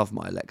bloody love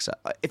my Alexa.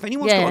 If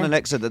anyone's got an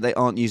Alexa that they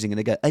aren't using and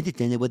they go, I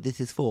don't know what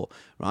this is for,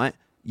 right?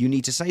 You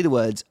need to say the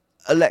words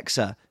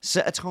Alexa,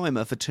 set a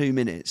timer for 2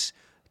 minutes.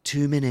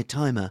 2-minute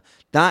timer.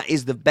 That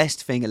is the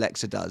best thing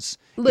Alexa does.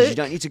 'Cause Look. you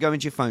don't need to go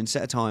into your phone,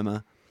 set a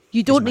timer.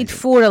 You don't need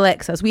 4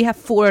 Alexas. We have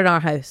 4 in our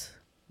house.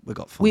 We've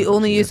got 5. We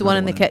only actually. use There's the one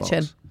another in the box.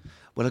 kitchen.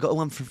 Well, I got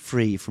one for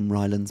free from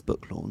Ryland's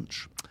book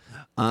launch.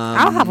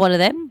 I'll have one of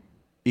them.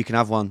 You can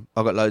have one.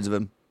 I've got loads of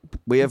them.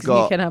 We have You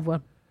got. can have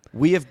one.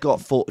 We have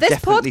got 4. This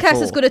definitely podcast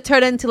 4. is going to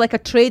turn into like a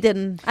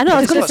trading. I know.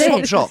 I was It's going to got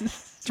say. Swap Shop.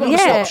 It's got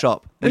Yeah. Swap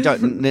Shop. We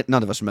don't.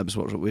 None of us remember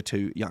Swap Shop. We're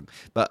too young.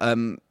 But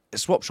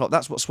Swap Shop.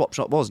 That's what Swap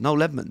Shop was.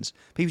 Noel Edmonds.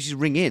 People just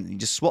ring in and you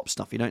just swap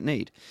stuff you don't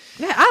need.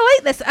 Yeah, I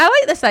like this. I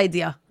like this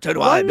idea. So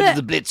do I. One Bit that- of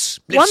the Blitz.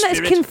 One that's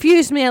spirit.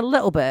 confused me a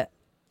little bit.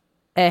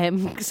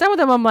 Some of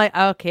them I'm like,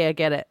 okay, I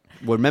get it.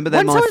 Well, remember they're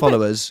One my sounds like-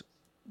 followers.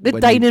 The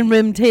when dining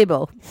room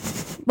table.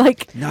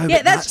 Like, No, Yeah,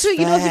 but that's true. You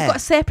know, if you've fair. got a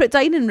separate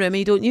dining room and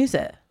you don't use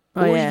it.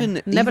 oh, Or yeah.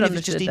 even Never if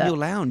it's just understood in that. your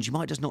lounge, you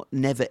might just not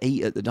never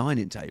eat at the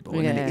dining table,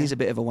 and then it Yeah. is a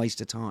bit of a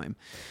waste of time.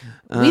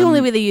 We only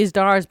really used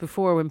ours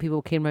before when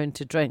people came round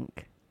to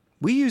drink.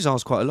 We use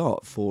ours quite a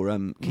lot for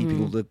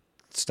keeping all the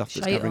stuff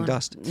that's Shite covering on.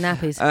 dust.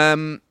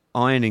 Nappies.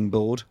 Ironing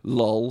board,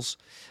 lols,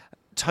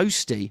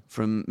 toasty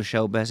from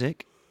Michelle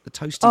Bezick. The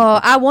toasty. Oh,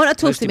 I want a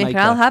toasty toasty maker.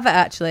 I'll have it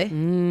actually.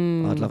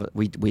 I'd love it.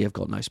 We have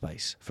got no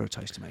space for a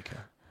toaster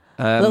maker.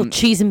 Little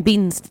cheese and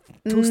beans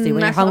toasty when you're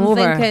that's what I'm hungover.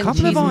 thinking. A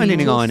couple cheese of and ironing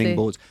bean ironing toasty.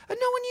 boards, and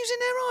no one using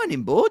their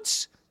ironing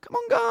boards. Come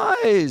on,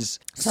 guys.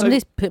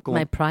 Somebody's So- put go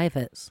my on.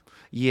 privates.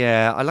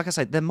 Yeah, like I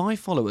said, they're my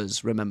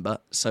followers, remember?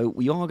 So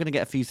we are going to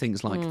get a few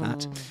things like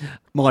that.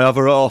 My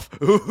other half.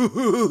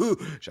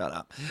 Shut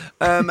up.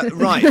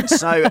 Right,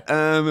 so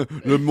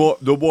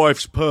the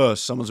wife's purse,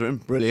 someone's written,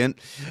 brilliant.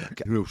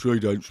 Well, she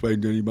don't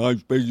spend any money,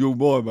 spends all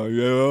my money.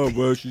 Yeah,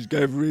 well, she's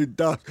gathering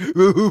dust.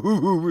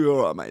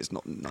 All right, mate, it's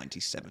not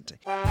 1970.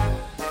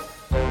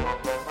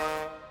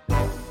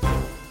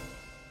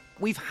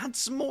 We've had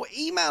some more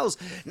emails.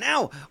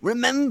 Now,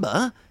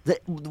 remember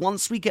that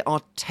once we get our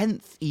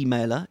 10th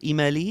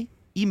emailee,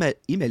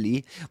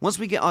 once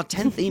we get our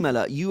 10th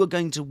emailer, you are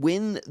going to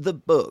win the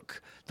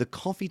book, the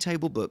coffee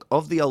table book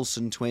of the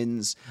Olsen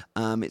twins.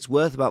 It's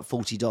worth about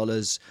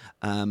 $40,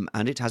 and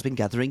it has been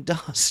gathering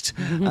dust.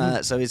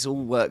 So it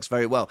all works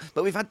very well.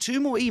 But we've had 2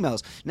 more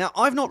emails. Now,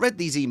 I've not read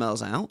these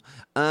emails out,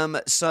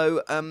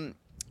 so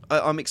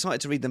I'm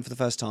excited to read them for the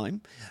first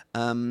time.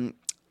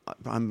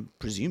 I'm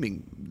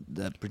presuming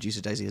the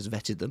producer Daisy has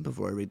vetted them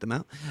before I read them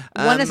out.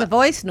 One is a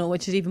voice note,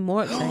 which is even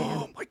more exciting.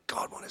 Oh my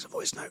God, one is a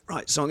voice note.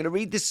 Right, so I'm going to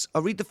read this.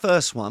 I'll read the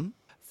first one.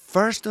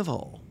 First of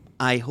all,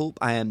 I hope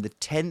I am the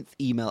 10th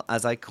email,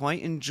 as I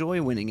quite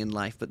enjoy winning in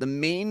life, but the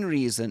main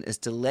reason is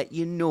to let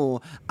you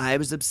know I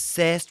was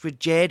obsessed with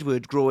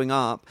Jedward growing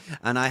up,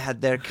 and I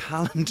had their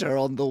calendar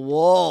on the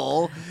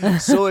wall.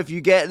 So if you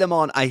get them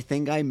on, I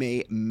think I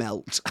may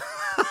melt.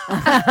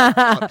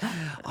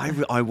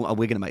 We're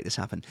going to make this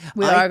happen.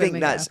 We are I gonna think make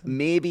it that's happen.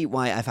 maybe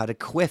why I've had a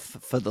quiff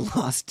for the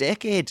last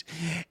decade.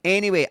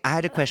 Anyway, I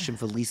had a question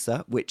for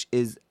Lisa, which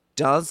is,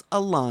 does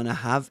Alana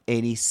have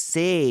any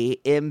say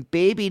in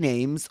baby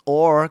names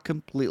or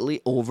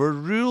completely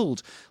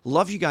overruled?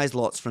 Love you guys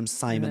lots from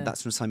Simon. Yeah.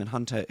 That's from Simon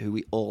Hunter, who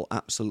we all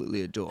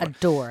absolutely adore.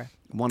 Adore.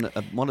 One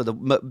of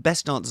the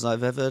best answers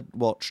I've ever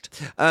watched.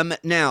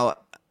 Now,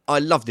 I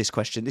love this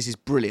question. This is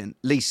brilliant.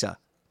 Lisa.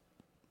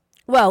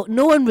 Well,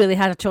 no one really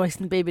had a choice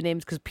in baby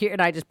names because Peter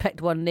and I just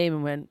picked one name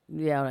and went,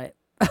 yeah, all right.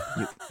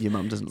 Your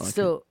mum doesn't like it.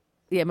 So,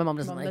 yeah, my mum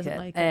doesn't like doesn't it.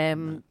 like it.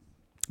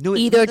 No,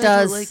 either she doesn't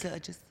does- like it, I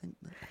just think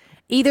that.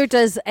 Either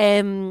does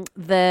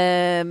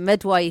the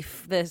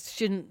midwife, the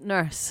student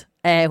nurse,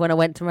 when I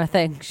went to my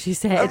thing, she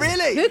said... Oh,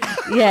 really?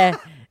 Yeah.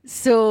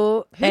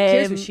 So... Who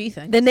cares what she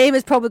thinks? The name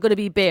is probably going to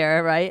be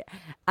Bear, right?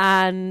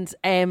 And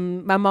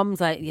my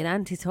mum's like, your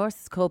auntie's horse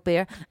is called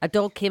Bear. A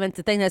dog came into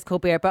the thing that's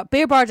called Bear. But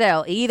Bear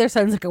Bardell, he either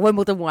sounds like a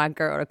Wimbledon wanker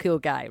or a cool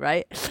guy,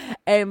 right?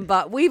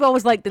 But we've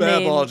always liked the Bear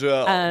name.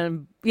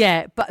 Bardell.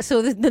 Yeah, but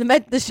so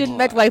the student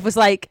midwife was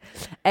like,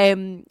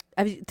 the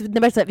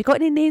midwife, have you got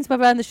any names? My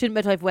brother, and the student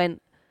midwife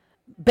went,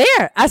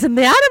 Bear, as in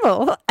the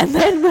animal, and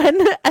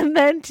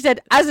then she said,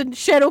 as in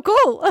Cheryl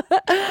Cole,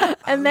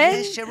 and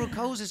then Cheryl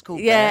Cole's is called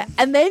yeah, Bear.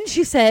 and then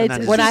she said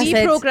Bananas. when I TV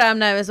said program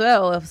now as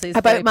well. Obviously, it's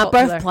about very my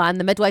popular. birth plan,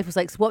 the midwife was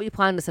like, "So what are you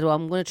planning?" I said, "Well,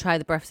 I'm going to try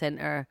the birth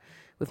centre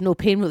with no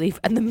pain relief,"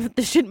 and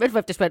the student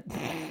midwife just went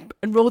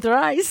and rolled her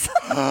eyes.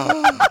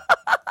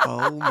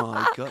 Oh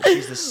my God,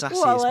 she's the sassiest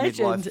What a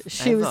legend! midwife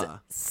She was ever.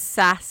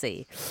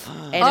 sassy.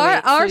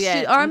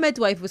 Anyway, Our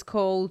midwife was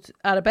called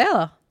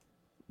Arabella.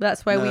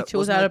 That's why we chose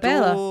wasn't her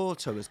Arabella.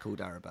 daughter was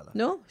called Arabella.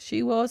 No,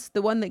 she was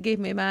the one that gave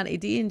me my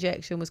anti-D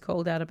injection. Was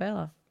called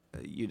Arabella.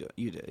 You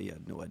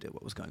had no idea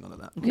what was going on at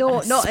that. No,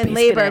 not in Space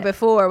labour cadet.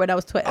 before when I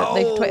was the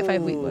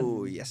 25-week one.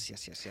 Oh, yes.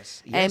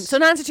 So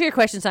in answer to your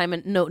question,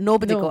 Simon, no,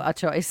 nobody No. got a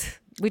choice.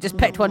 We just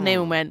picked one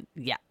name and went,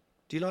 yeah.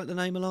 Do you like the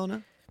name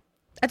Alana?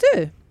 I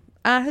do.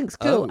 I think it's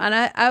cool, Oh, and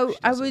I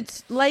she would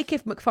like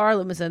if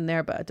McFarlane was in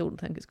there, but I don't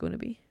think it's going to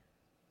be.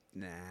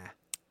 Nah.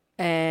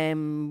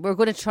 We're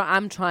going to try.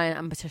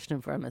 I'm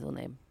petitioning for a middle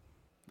name.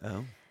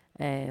 Oh.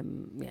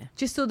 Yeah.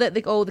 Just so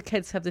that all the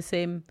kids have the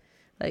same,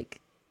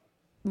 like,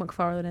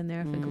 McFarlane in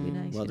there. I think it'll be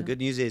nice. Well, you the know. good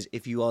news is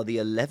if you are the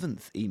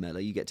 11th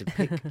emailer, you get to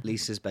pick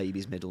Lisa's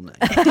baby's middle name.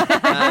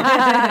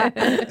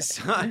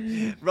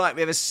 Right,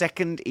 we have a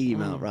second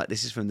email. Right,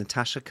 this is from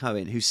Natasha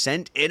Cohen, who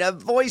sent in a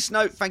voice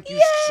note. Thank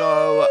you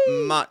so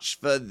much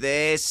for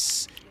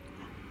this.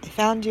 I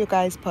found your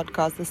guys'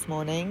 podcast this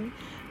morning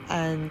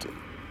and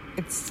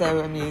it's so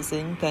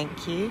amusing.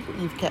 Thank you.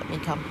 You've kept me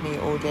company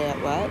all day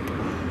at work.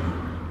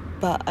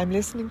 But I'm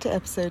listening to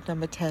episode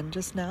number 10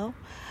 just now.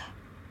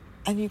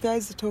 And you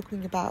guys are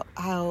talking about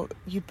how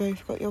you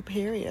both got your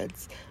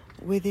periods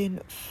within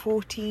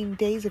 14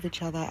 days of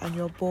each other and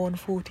you're born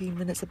 14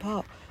 minutes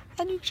apart.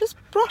 And you just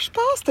brushed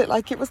past it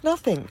like it was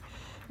nothing.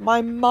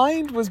 My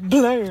mind was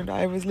blown.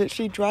 I was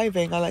literally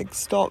driving. I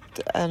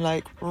stopped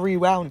and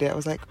rewound it. I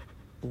was like,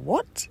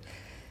 what?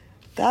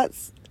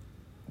 That's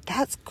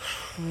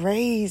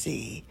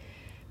crazy.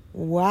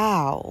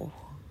 Wow.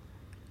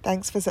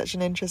 Thanks for such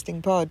an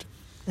interesting pod.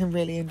 I'm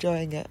really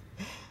enjoying it.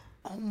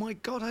 Oh my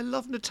God, I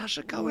love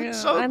Natasha Cohen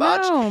so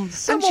much. Know.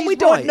 Someone we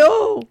don't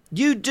know.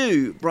 You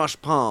do brush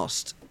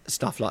past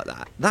stuff like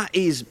that. That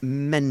is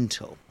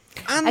mental.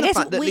 And I the guess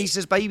fact that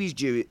Lisa's baby's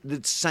due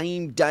the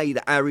same day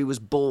that Harry was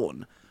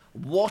born.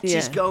 What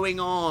is going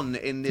on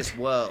in this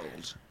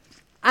world?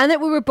 And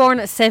that we were born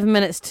at 7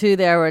 minutes to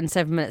the hour and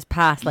 7 minutes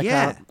past,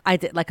 I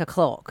did like a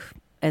clock,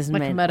 isn't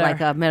Like it? a mirror.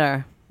 Like a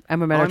mirror.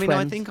 And we're mirror twins.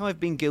 I think I've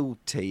been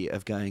guilty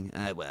of going,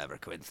 whatever,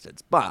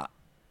 coincidence. But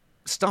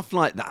stuff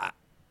like that,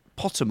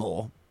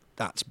 Pottermore,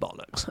 that's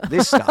bollocks.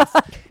 This stuff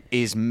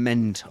is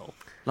mental.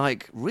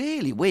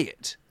 Really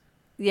weird.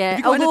 Yeah. Have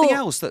you got anything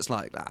else that's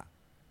like that?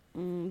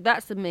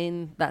 That's the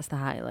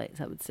highlights,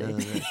 I would say.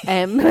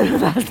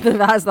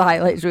 That's the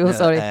highlights rule,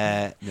 sorry.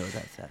 No,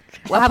 that's that.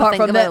 Well, Apart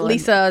from that,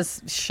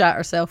 Lisa's shat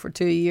herself for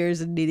 2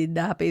 years and needed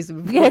nappies.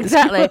 Yeah,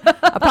 exactly.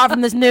 Apart from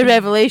this new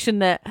revelation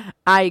that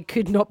I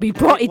could not be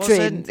potty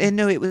trained.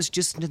 No, it was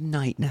just the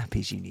night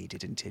nappies you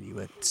needed until you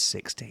were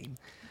 16.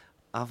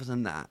 Other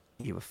than that,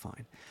 you were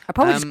fine. I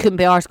probably just couldn't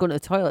be arsed going to the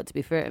toilet, to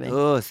be fair to me.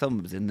 Oh,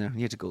 someone was in there.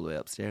 You had to go all the way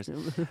upstairs.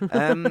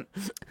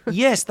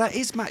 Yes, that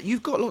is, Matt.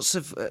 You've got lots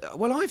of...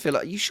 I feel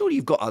like...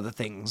 you've got other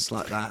things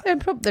like that. There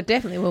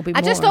definitely will be more.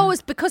 I just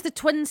always, because the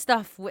twin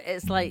stuff,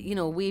 it's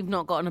we've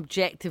not got an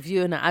objective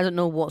view on it. I don't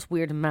know what's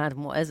weird and mad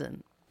and what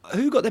isn't.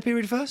 Who got their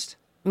period first?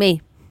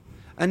 Me.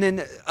 And then,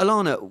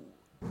 Alana,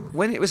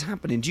 when it was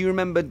happening, do you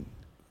remember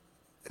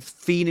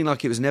feeling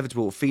like it was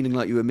inevitable, feeling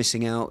like you were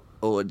missing out,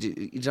 or do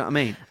you know what I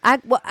mean? I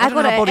don't got know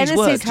it how at bodies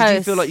work. Ennis's Did you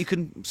house. feel like you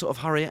couldn't sort of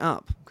hurry it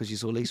up because you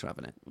saw Lisa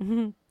having it?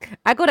 Mm-hmm.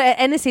 I got it at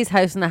Ennis's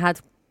house and I had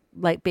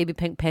baby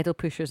pink pedal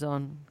pushers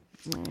on.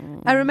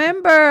 I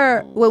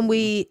remember when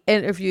we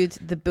interviewed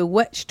the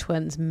Bewitched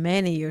twins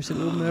many years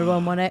ago when we were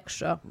on One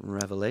Extra.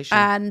 Revelation.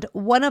 And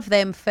one of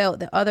them felt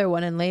the other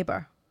one in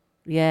labour.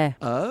 Yeah.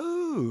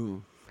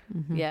 Oh.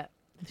 Mm-hmm. Yeah.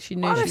 She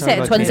knew. What she other set of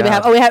like twins me did we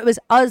have? out. It was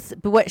us,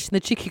 Bewitched, and the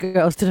Cheeky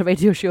Girls did a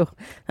radio show.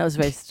 That was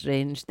very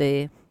strange.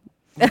 Oh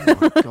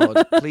my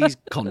God, please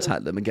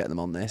contact them and get them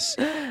on this.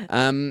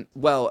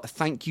 Well,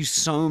 thank you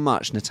so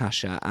much,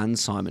 Natasha and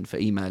Simon, for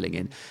emailing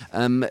in.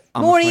 I'm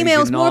More afraid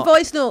emails, you're more not-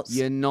 voice notes.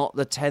 You're not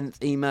the 10th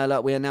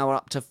emailer. We are now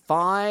up to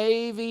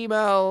 5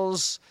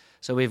 emails.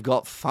 So we've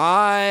got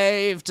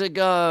 5 to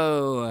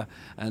go.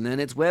 And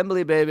then it's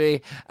Wembley,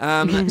 baby.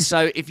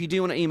 So if you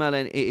do want to email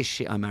in, it is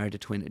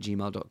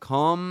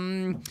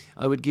shitImarriedAtwin@gmail.com.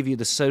 I would give you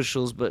the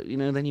socials, but,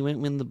 then you won't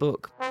win the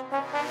book.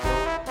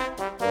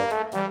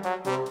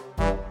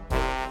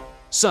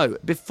 So,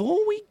 before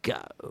we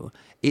go,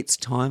 it's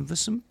time for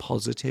some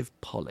positive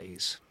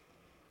pollies.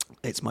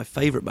 It's my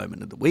favourite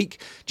moment of the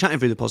week, chatting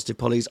through the positive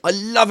pollies. I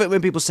love it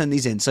when people send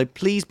these in. So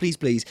please, please,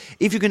 please,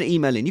 if you're going to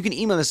email in, you can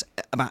email us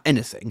about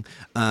anything.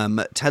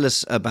 Tell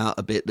us about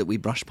a bit that we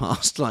brushed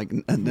past, like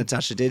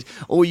Natasha did.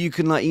 Or you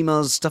can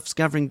email us Stuff's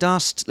Gathering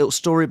Dust, little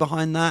story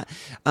behind that.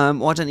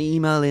 Why don't you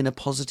email in a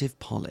positive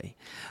polly?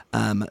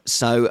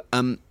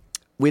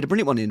 We had a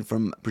brilliant one in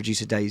from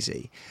producer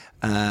Daisy,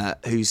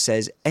 who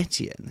says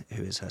Etienne,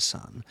 who is her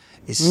son,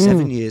 is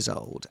 7 years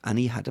old and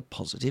he had a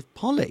positive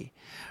polly.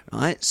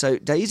 Right? So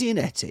Daisy and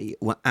Etty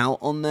were out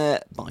on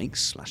their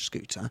bikes /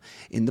 scooter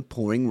in the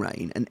pouring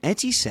rain, and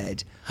Etty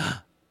said,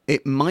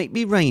 "It might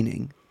be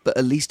raining, but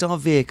at least our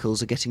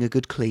vehicles are getting a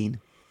good clean."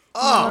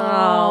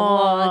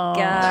 Oh, God.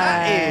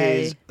 That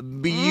is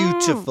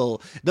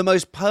beautiful. The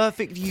most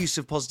perfect use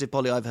of positive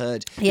polly I've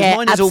heard. 'Cause Yeah,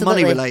 mine is all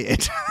money absolutely.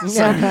 related.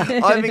 So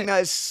I think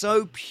that is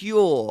so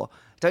pure.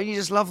 Don't you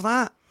just love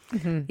that?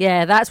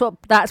 Yeah, that's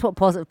what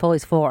positive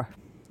poly's for.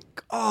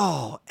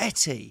 Oh,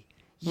 Etty,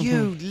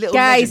 you little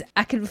Guys, legend.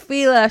 I can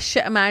feel a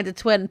Shit Amanda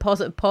Twin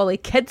Positive Polly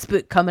kids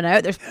book coming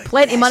out. There's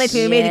plenty of money to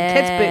be made in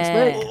kids books.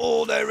 Look,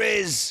 Oh, there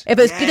is. if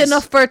it's good Yes.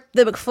 enough for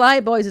the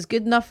McFly boys, it's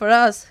good enough for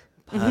us.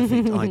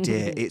 Perfect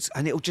idea.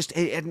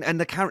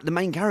 The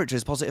main character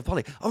is positive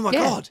polly. Oh my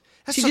God,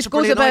 that's She such just a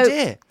goes brilliant about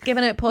idea.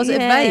 giving out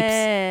positive vibes.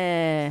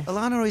 Yeah.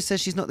 Alana always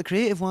says she's not the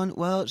creative one.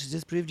 Well, she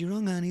just proved you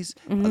wrong, Annie's.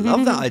 I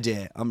love that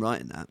idea. I'm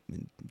writing that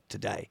in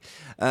today.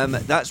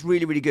 That's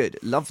really, really good.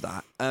 Love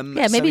that.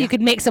 Yeah, maybe you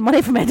could make some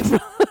money from Edinburgh.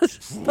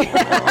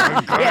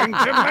 I'm going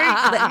to make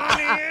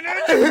money in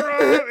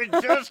Edinburgh. It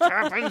just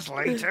happens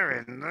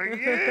later in the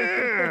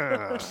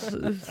year.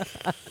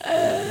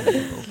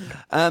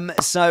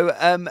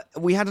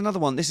 We had another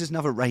one. This is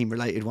another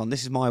rain-related one.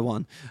 This is my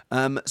one.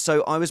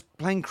 So I was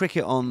playing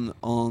cricket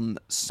on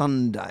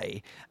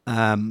Sunday,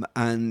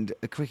 and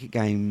a cricket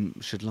game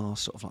should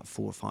last sort of like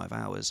 4 or 5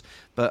 hours.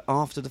 But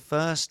after the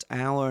first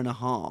hour and a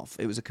half,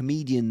 it was a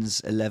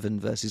Comedians 11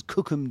 versus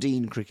Cookham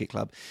Dean Cricket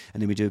Club,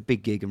 and then we do a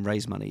big gig and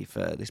raise money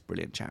for this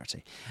brilliant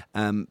charity.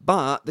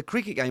 But the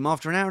cricket game,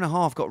 after an hour and a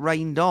half, got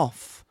rained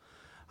off,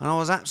 and I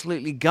was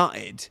absolutely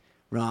gutted,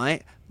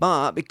 right?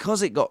 But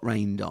because it got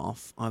rained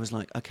off, I was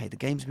like, okay, the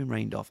game's been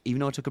rained off, even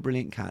though I took a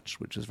brilliant catch,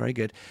 which was very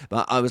good.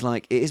 But I was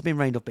like, it has been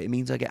rained off, but it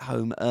means I get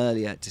home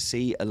earlier to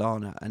see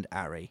Alana and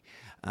Ari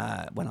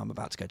when I'm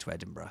about to go to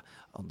Edinburgh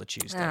on the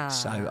Tuesday.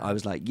 So I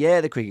was like,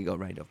 yeah, the cricket got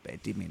rained off, but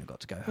it did mean I got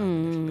to go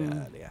home a little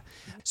bit earlier.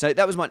 So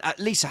that was mine.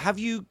 Lisa, have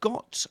you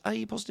got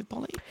a positive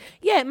Polly?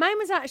 Yeah, mine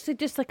was actually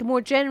just like a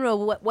more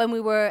general. When we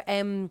were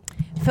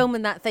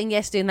filming that thing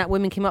yesterday, and that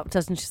woman came up to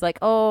us and she's like,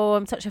 oh,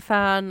 I'm such a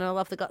fan, I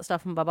love the gut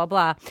stuff and blah, blah,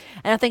 blah.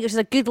 And I think it's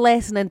just a good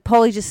lesson, and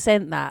Polly just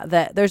sent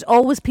that there's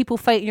always people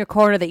fighting your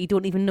corner that you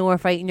don't even know are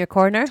fighting your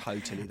corner.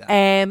 Totally that.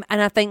 And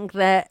I think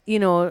that,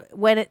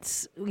 when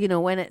it's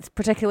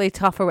particularly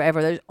tough or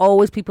whatever, there's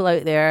always people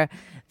out there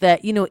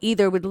that,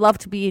 either would love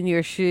to be in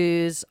your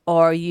shoes,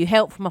 or you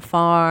help from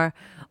afar,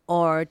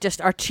 or just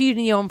are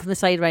cheering you on from the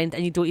sideline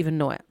and you don't even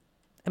know it.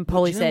 And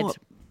Polly said...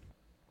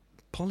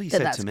 Polly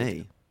said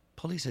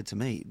to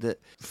me that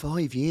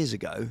 5 years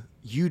ago,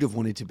 you'd have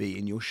wanted to be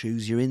in your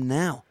shoes you're in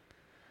now.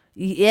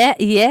 Yeah,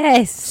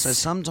 yes. So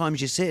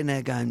sometimes you're sitting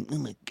there going, oh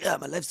my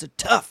God, my legs are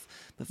tough.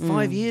 But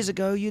 5 years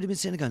ago, you'd have been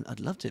sitting there going, I'd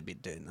love to be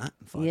doing that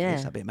in 5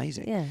 years. That'd be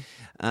amazing. Yeah.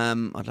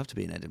 I'd love to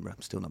be in Edinburgh.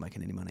 I'm still not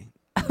making any money.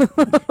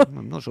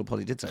 I'm not sure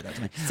Polly did say that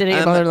to me. Sitting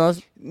at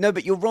mother-in-law's. No,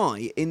 but you're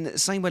right. In the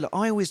same way, like,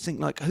 I always think,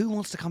 like, who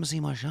wants to come and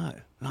see my show?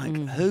 Like,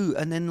 who?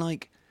 And then,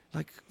 like,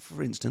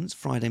 for instance,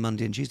 Friday,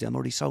 Monday and Tuesday, I'm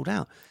already sold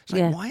out. It's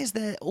like, why is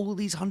there all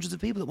these hundreds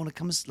of people that want to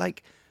come and,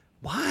 like...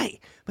 Why?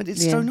 But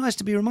it's so nice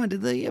to be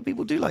reminded that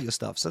people do like your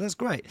stuff, so that's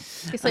great.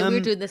 It's like we're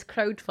doing this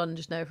crowdfund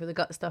just now for the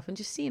gut stuff, and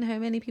just seeing how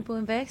many people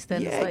invest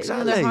in. Yeah, it's like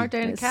exactly. they're hard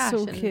earned cash.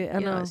 So cute. I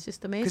know. It's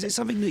just amazing because it's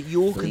something that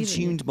you're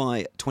consumed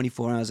by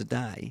 24 hours a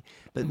day.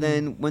 But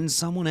then when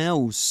someone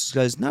else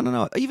goes,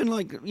 no, even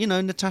like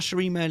Natasha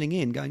emailing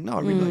in, going, no,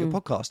 I really like your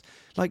podcast.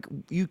 Like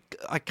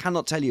I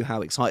cannot tell you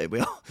how excited we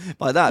are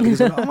by that,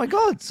 because we're like, oh my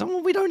God,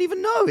 someone we don't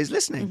even know is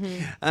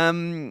listening.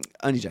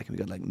 Only joking, we've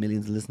got like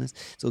millions of listeners.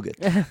 It's all good.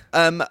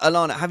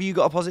 Alana, have you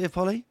got a positive,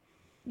 Polly?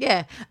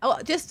 Yeah.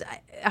 I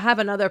have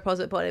another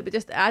positive Polly, but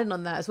just adding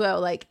on that as well.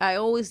 Like I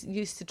always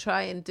used to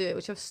try and do it,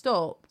 which I've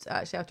stopped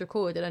actually after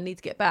COVID, and I need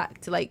to get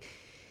back to like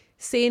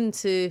saying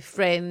to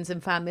friends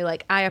and family,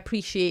 like, I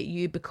appreciate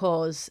you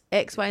because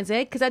X, Y, and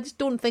Z, because I just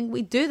don't think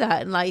we do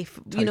that in life.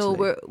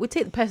 Totally. We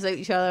take the piss out of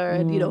each other,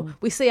 and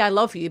we say I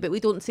love you, but we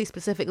don't say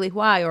specifically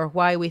why, or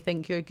why we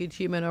think you're a good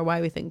human, or why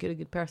we think you're a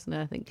good person.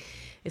 And I think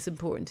it's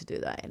important to do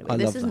that anyway.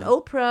 This isn't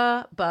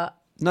Oprah, but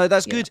no,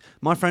 that's good.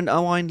 My friend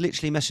Owen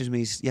literally messaged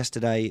me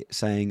yesterday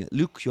saying,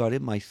 Luke, you are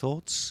in my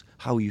thoughts.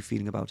 How are you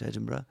feeling about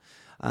Edinburgh?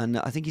 And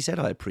I think he said,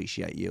 I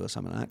appreciate you, or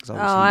something like that. 'Cause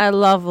I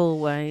love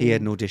Owen. He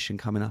had an audition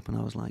coming up, and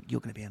I was like, you're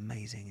going to be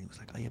amazing. He was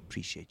like, I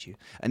appreciate you.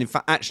 And in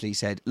fact, actually, he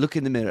said, look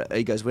in the mirror.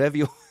 He goes,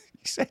 he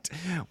said,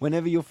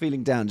 whenever you're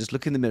feeling down, just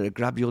look in the mirror,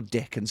 grab your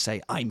dick and say,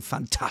 I'm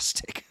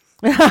fantastic.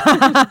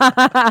 I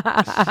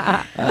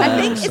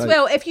think as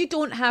well, if you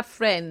don't have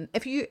friends,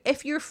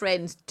 if your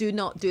friends do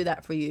not do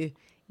that for you,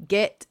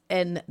 get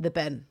in the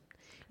bin.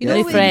 You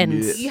know,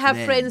 friends. You have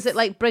friends that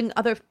like bring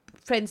other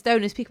friends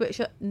down and speak about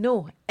shit.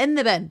 No, in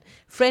the bin.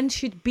 Friends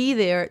should be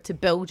there to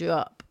build you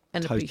up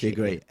and totally appreciate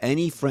agree. you.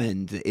 Any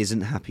friend that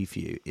isn't happy for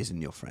you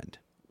isn't your friend.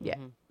 Yeah.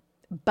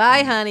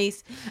 Bye,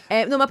 honeys.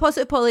 No, my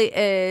positive Polly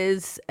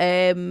is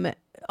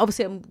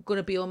obviously I'm going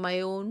to be on my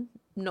own,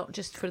 not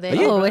just for them.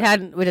 Oh, we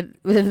hadn't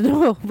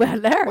know. We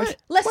hadn't heard.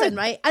 Listen,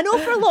 right? I know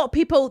for a lot of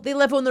people, they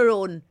live on their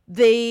own.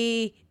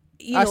 They...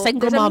 Are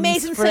single there's mums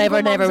amazing forever single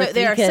and ever mums with out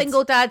there, 3 kids.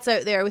 single dads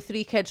out there with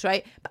 3 kids,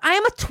 right? But I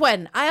am a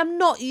twin. I am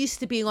not used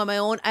to being on my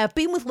own. I have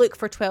been with Luke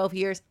for 12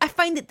 years. I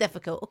find it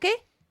difficult, okay?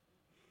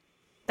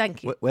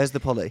 Thank you. Where's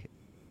the Polly?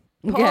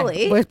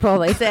 Polly. Yeah, where's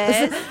Polly?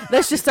 Says,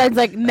 this just sounds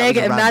like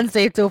negative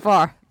Nancy so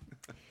far.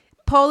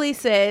 Polly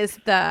says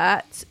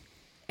that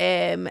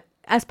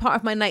as part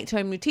of my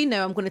nighttime routine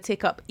now, I'm going to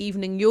take up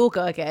evening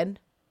yoga again.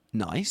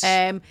 Nice.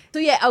 So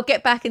yeah, I'll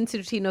get back into the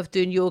routine of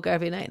doing yoga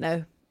every night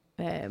now.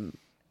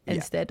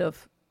 Instead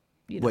of,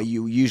 where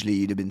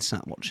you'd have been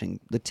sat watching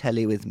the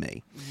telly with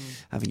me,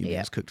 having your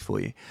meals cooked for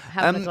you,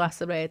 having a glass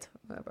of red,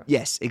 whatever.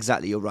 Yes,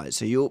 exactly. You're right.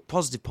 So your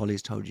positive Polly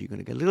has told you you're going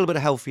to get a little bit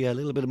healthier, a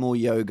little bit more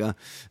yoga, a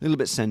little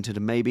bit centered,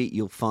 and maybe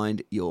you'll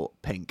find your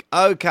pink.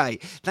 Okay,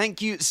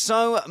 thank you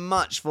so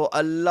much for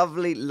a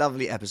lovely,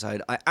 lovely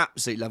episode. I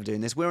absolutely love doing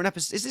this. We're on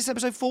episode. Is this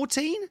episode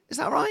 14? Is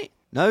that right?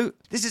 No,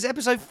 this is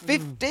episode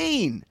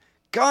 15.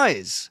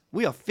 Guys,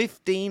 we are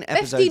 15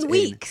 episodes 15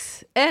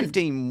 weeks in.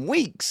 15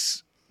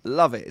 weeks.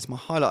 Love it. It's my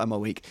highlight of my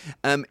week.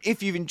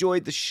 If you've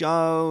enjoyed the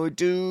show,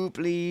 do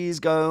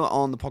please go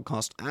on the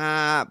podcast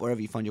app,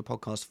 wherever you find your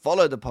podcast.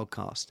 Follow the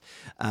podcast.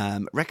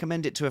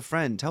 Recommend it to a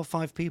friend. Tell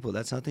 5 people.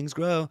 That's how things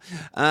grow.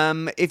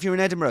 If you're in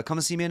Edinburgh, come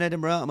and see me in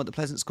Edinburgh. I'm at the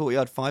Pleasance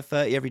Courtyard,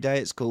 5:30 every day.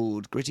 It's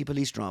called Gritty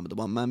Police Drama, the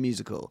one-man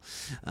musical.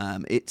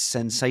 It's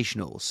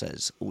sensational,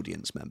 says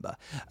audience member.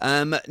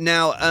 And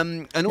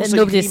also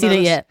nobody's seen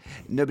it yet.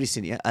 Nobody's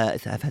seen it yet.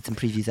 I've had some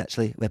previews,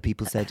 actually, where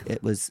people said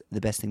it was the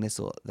best thing they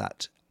saw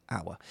that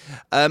hour.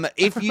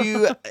 If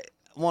you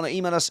want to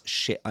email us,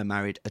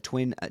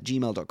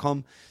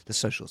 shitimarriedatwin@gmail.com. The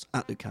socials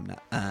 @LukeCamnett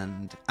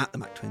and @the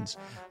Mac Twins.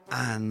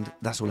 And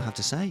that's all I have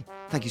to say.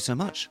 Thank you so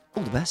much.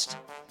 All the best.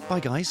 Bye,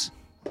 guys.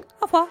 Au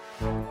revoir.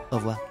 Au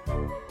revoir.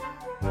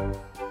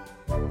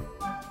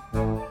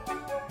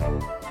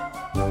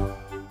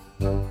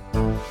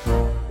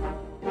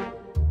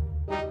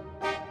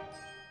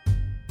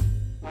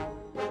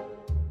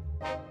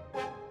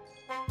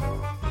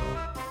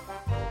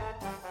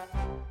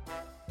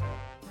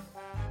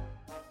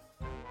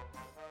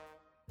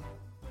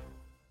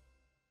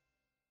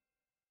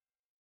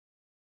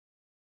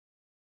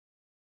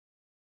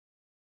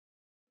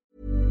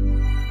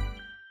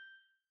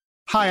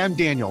 Hi, I'm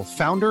Daniel,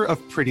 founder of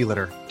Pretty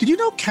Litter. Did you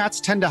know cats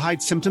tend to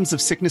hide symptoms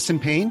of sickness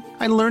and pain?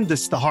 I learned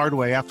this the hard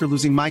way after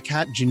losing my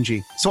cat,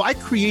 Gingy. So I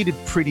created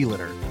Pretty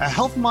Litter, a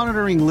health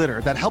monitoring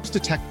litter that helps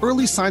detect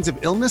early signs of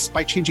illness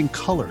by changing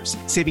colors,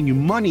 saving you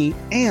money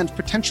and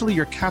potentially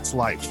your cat's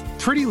life.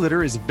 Pretty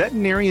Litter is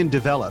veterinarian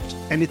developed,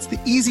 and it's the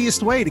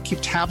easiest way to keep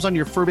tabs on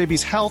your fur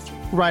baby's health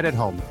right at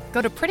home.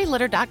 Go to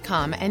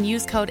prettylitter.com and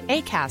use code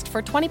ACAST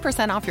for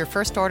 20% off your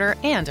first order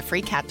and a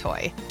free cat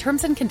toy.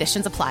 Terms and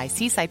conditions apply.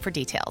 See site for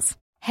details.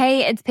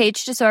 Hey, it's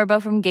Paige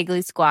DeSorbo from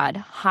Giggly Squad.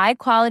 High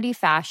quality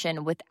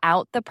fashion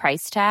without the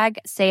price tag.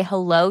 Say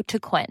hello to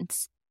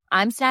Quince.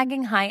 I'm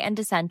snagging high-end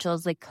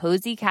essentials like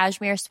cozy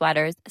cashmere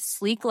sweaters,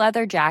 sleek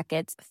leather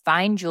jackets,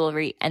 fine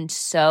jewelry, and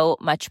so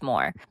much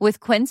more. With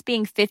Quince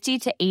being 50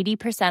 to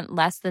 80%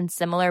 less than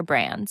similar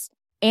brands.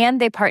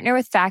 And they partner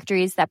with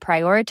factories that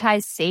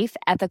prioritize safe,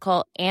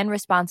 ethical, and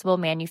responsible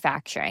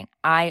manufacturing.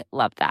 I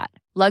love that.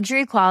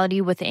 Luxury quality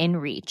within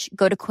reach.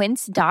 Go to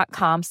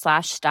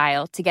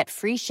quince.com/style to get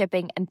free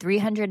shipping and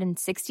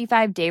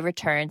 365-day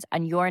returns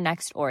on your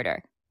next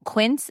order.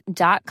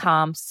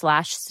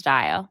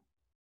 Quince.com/style.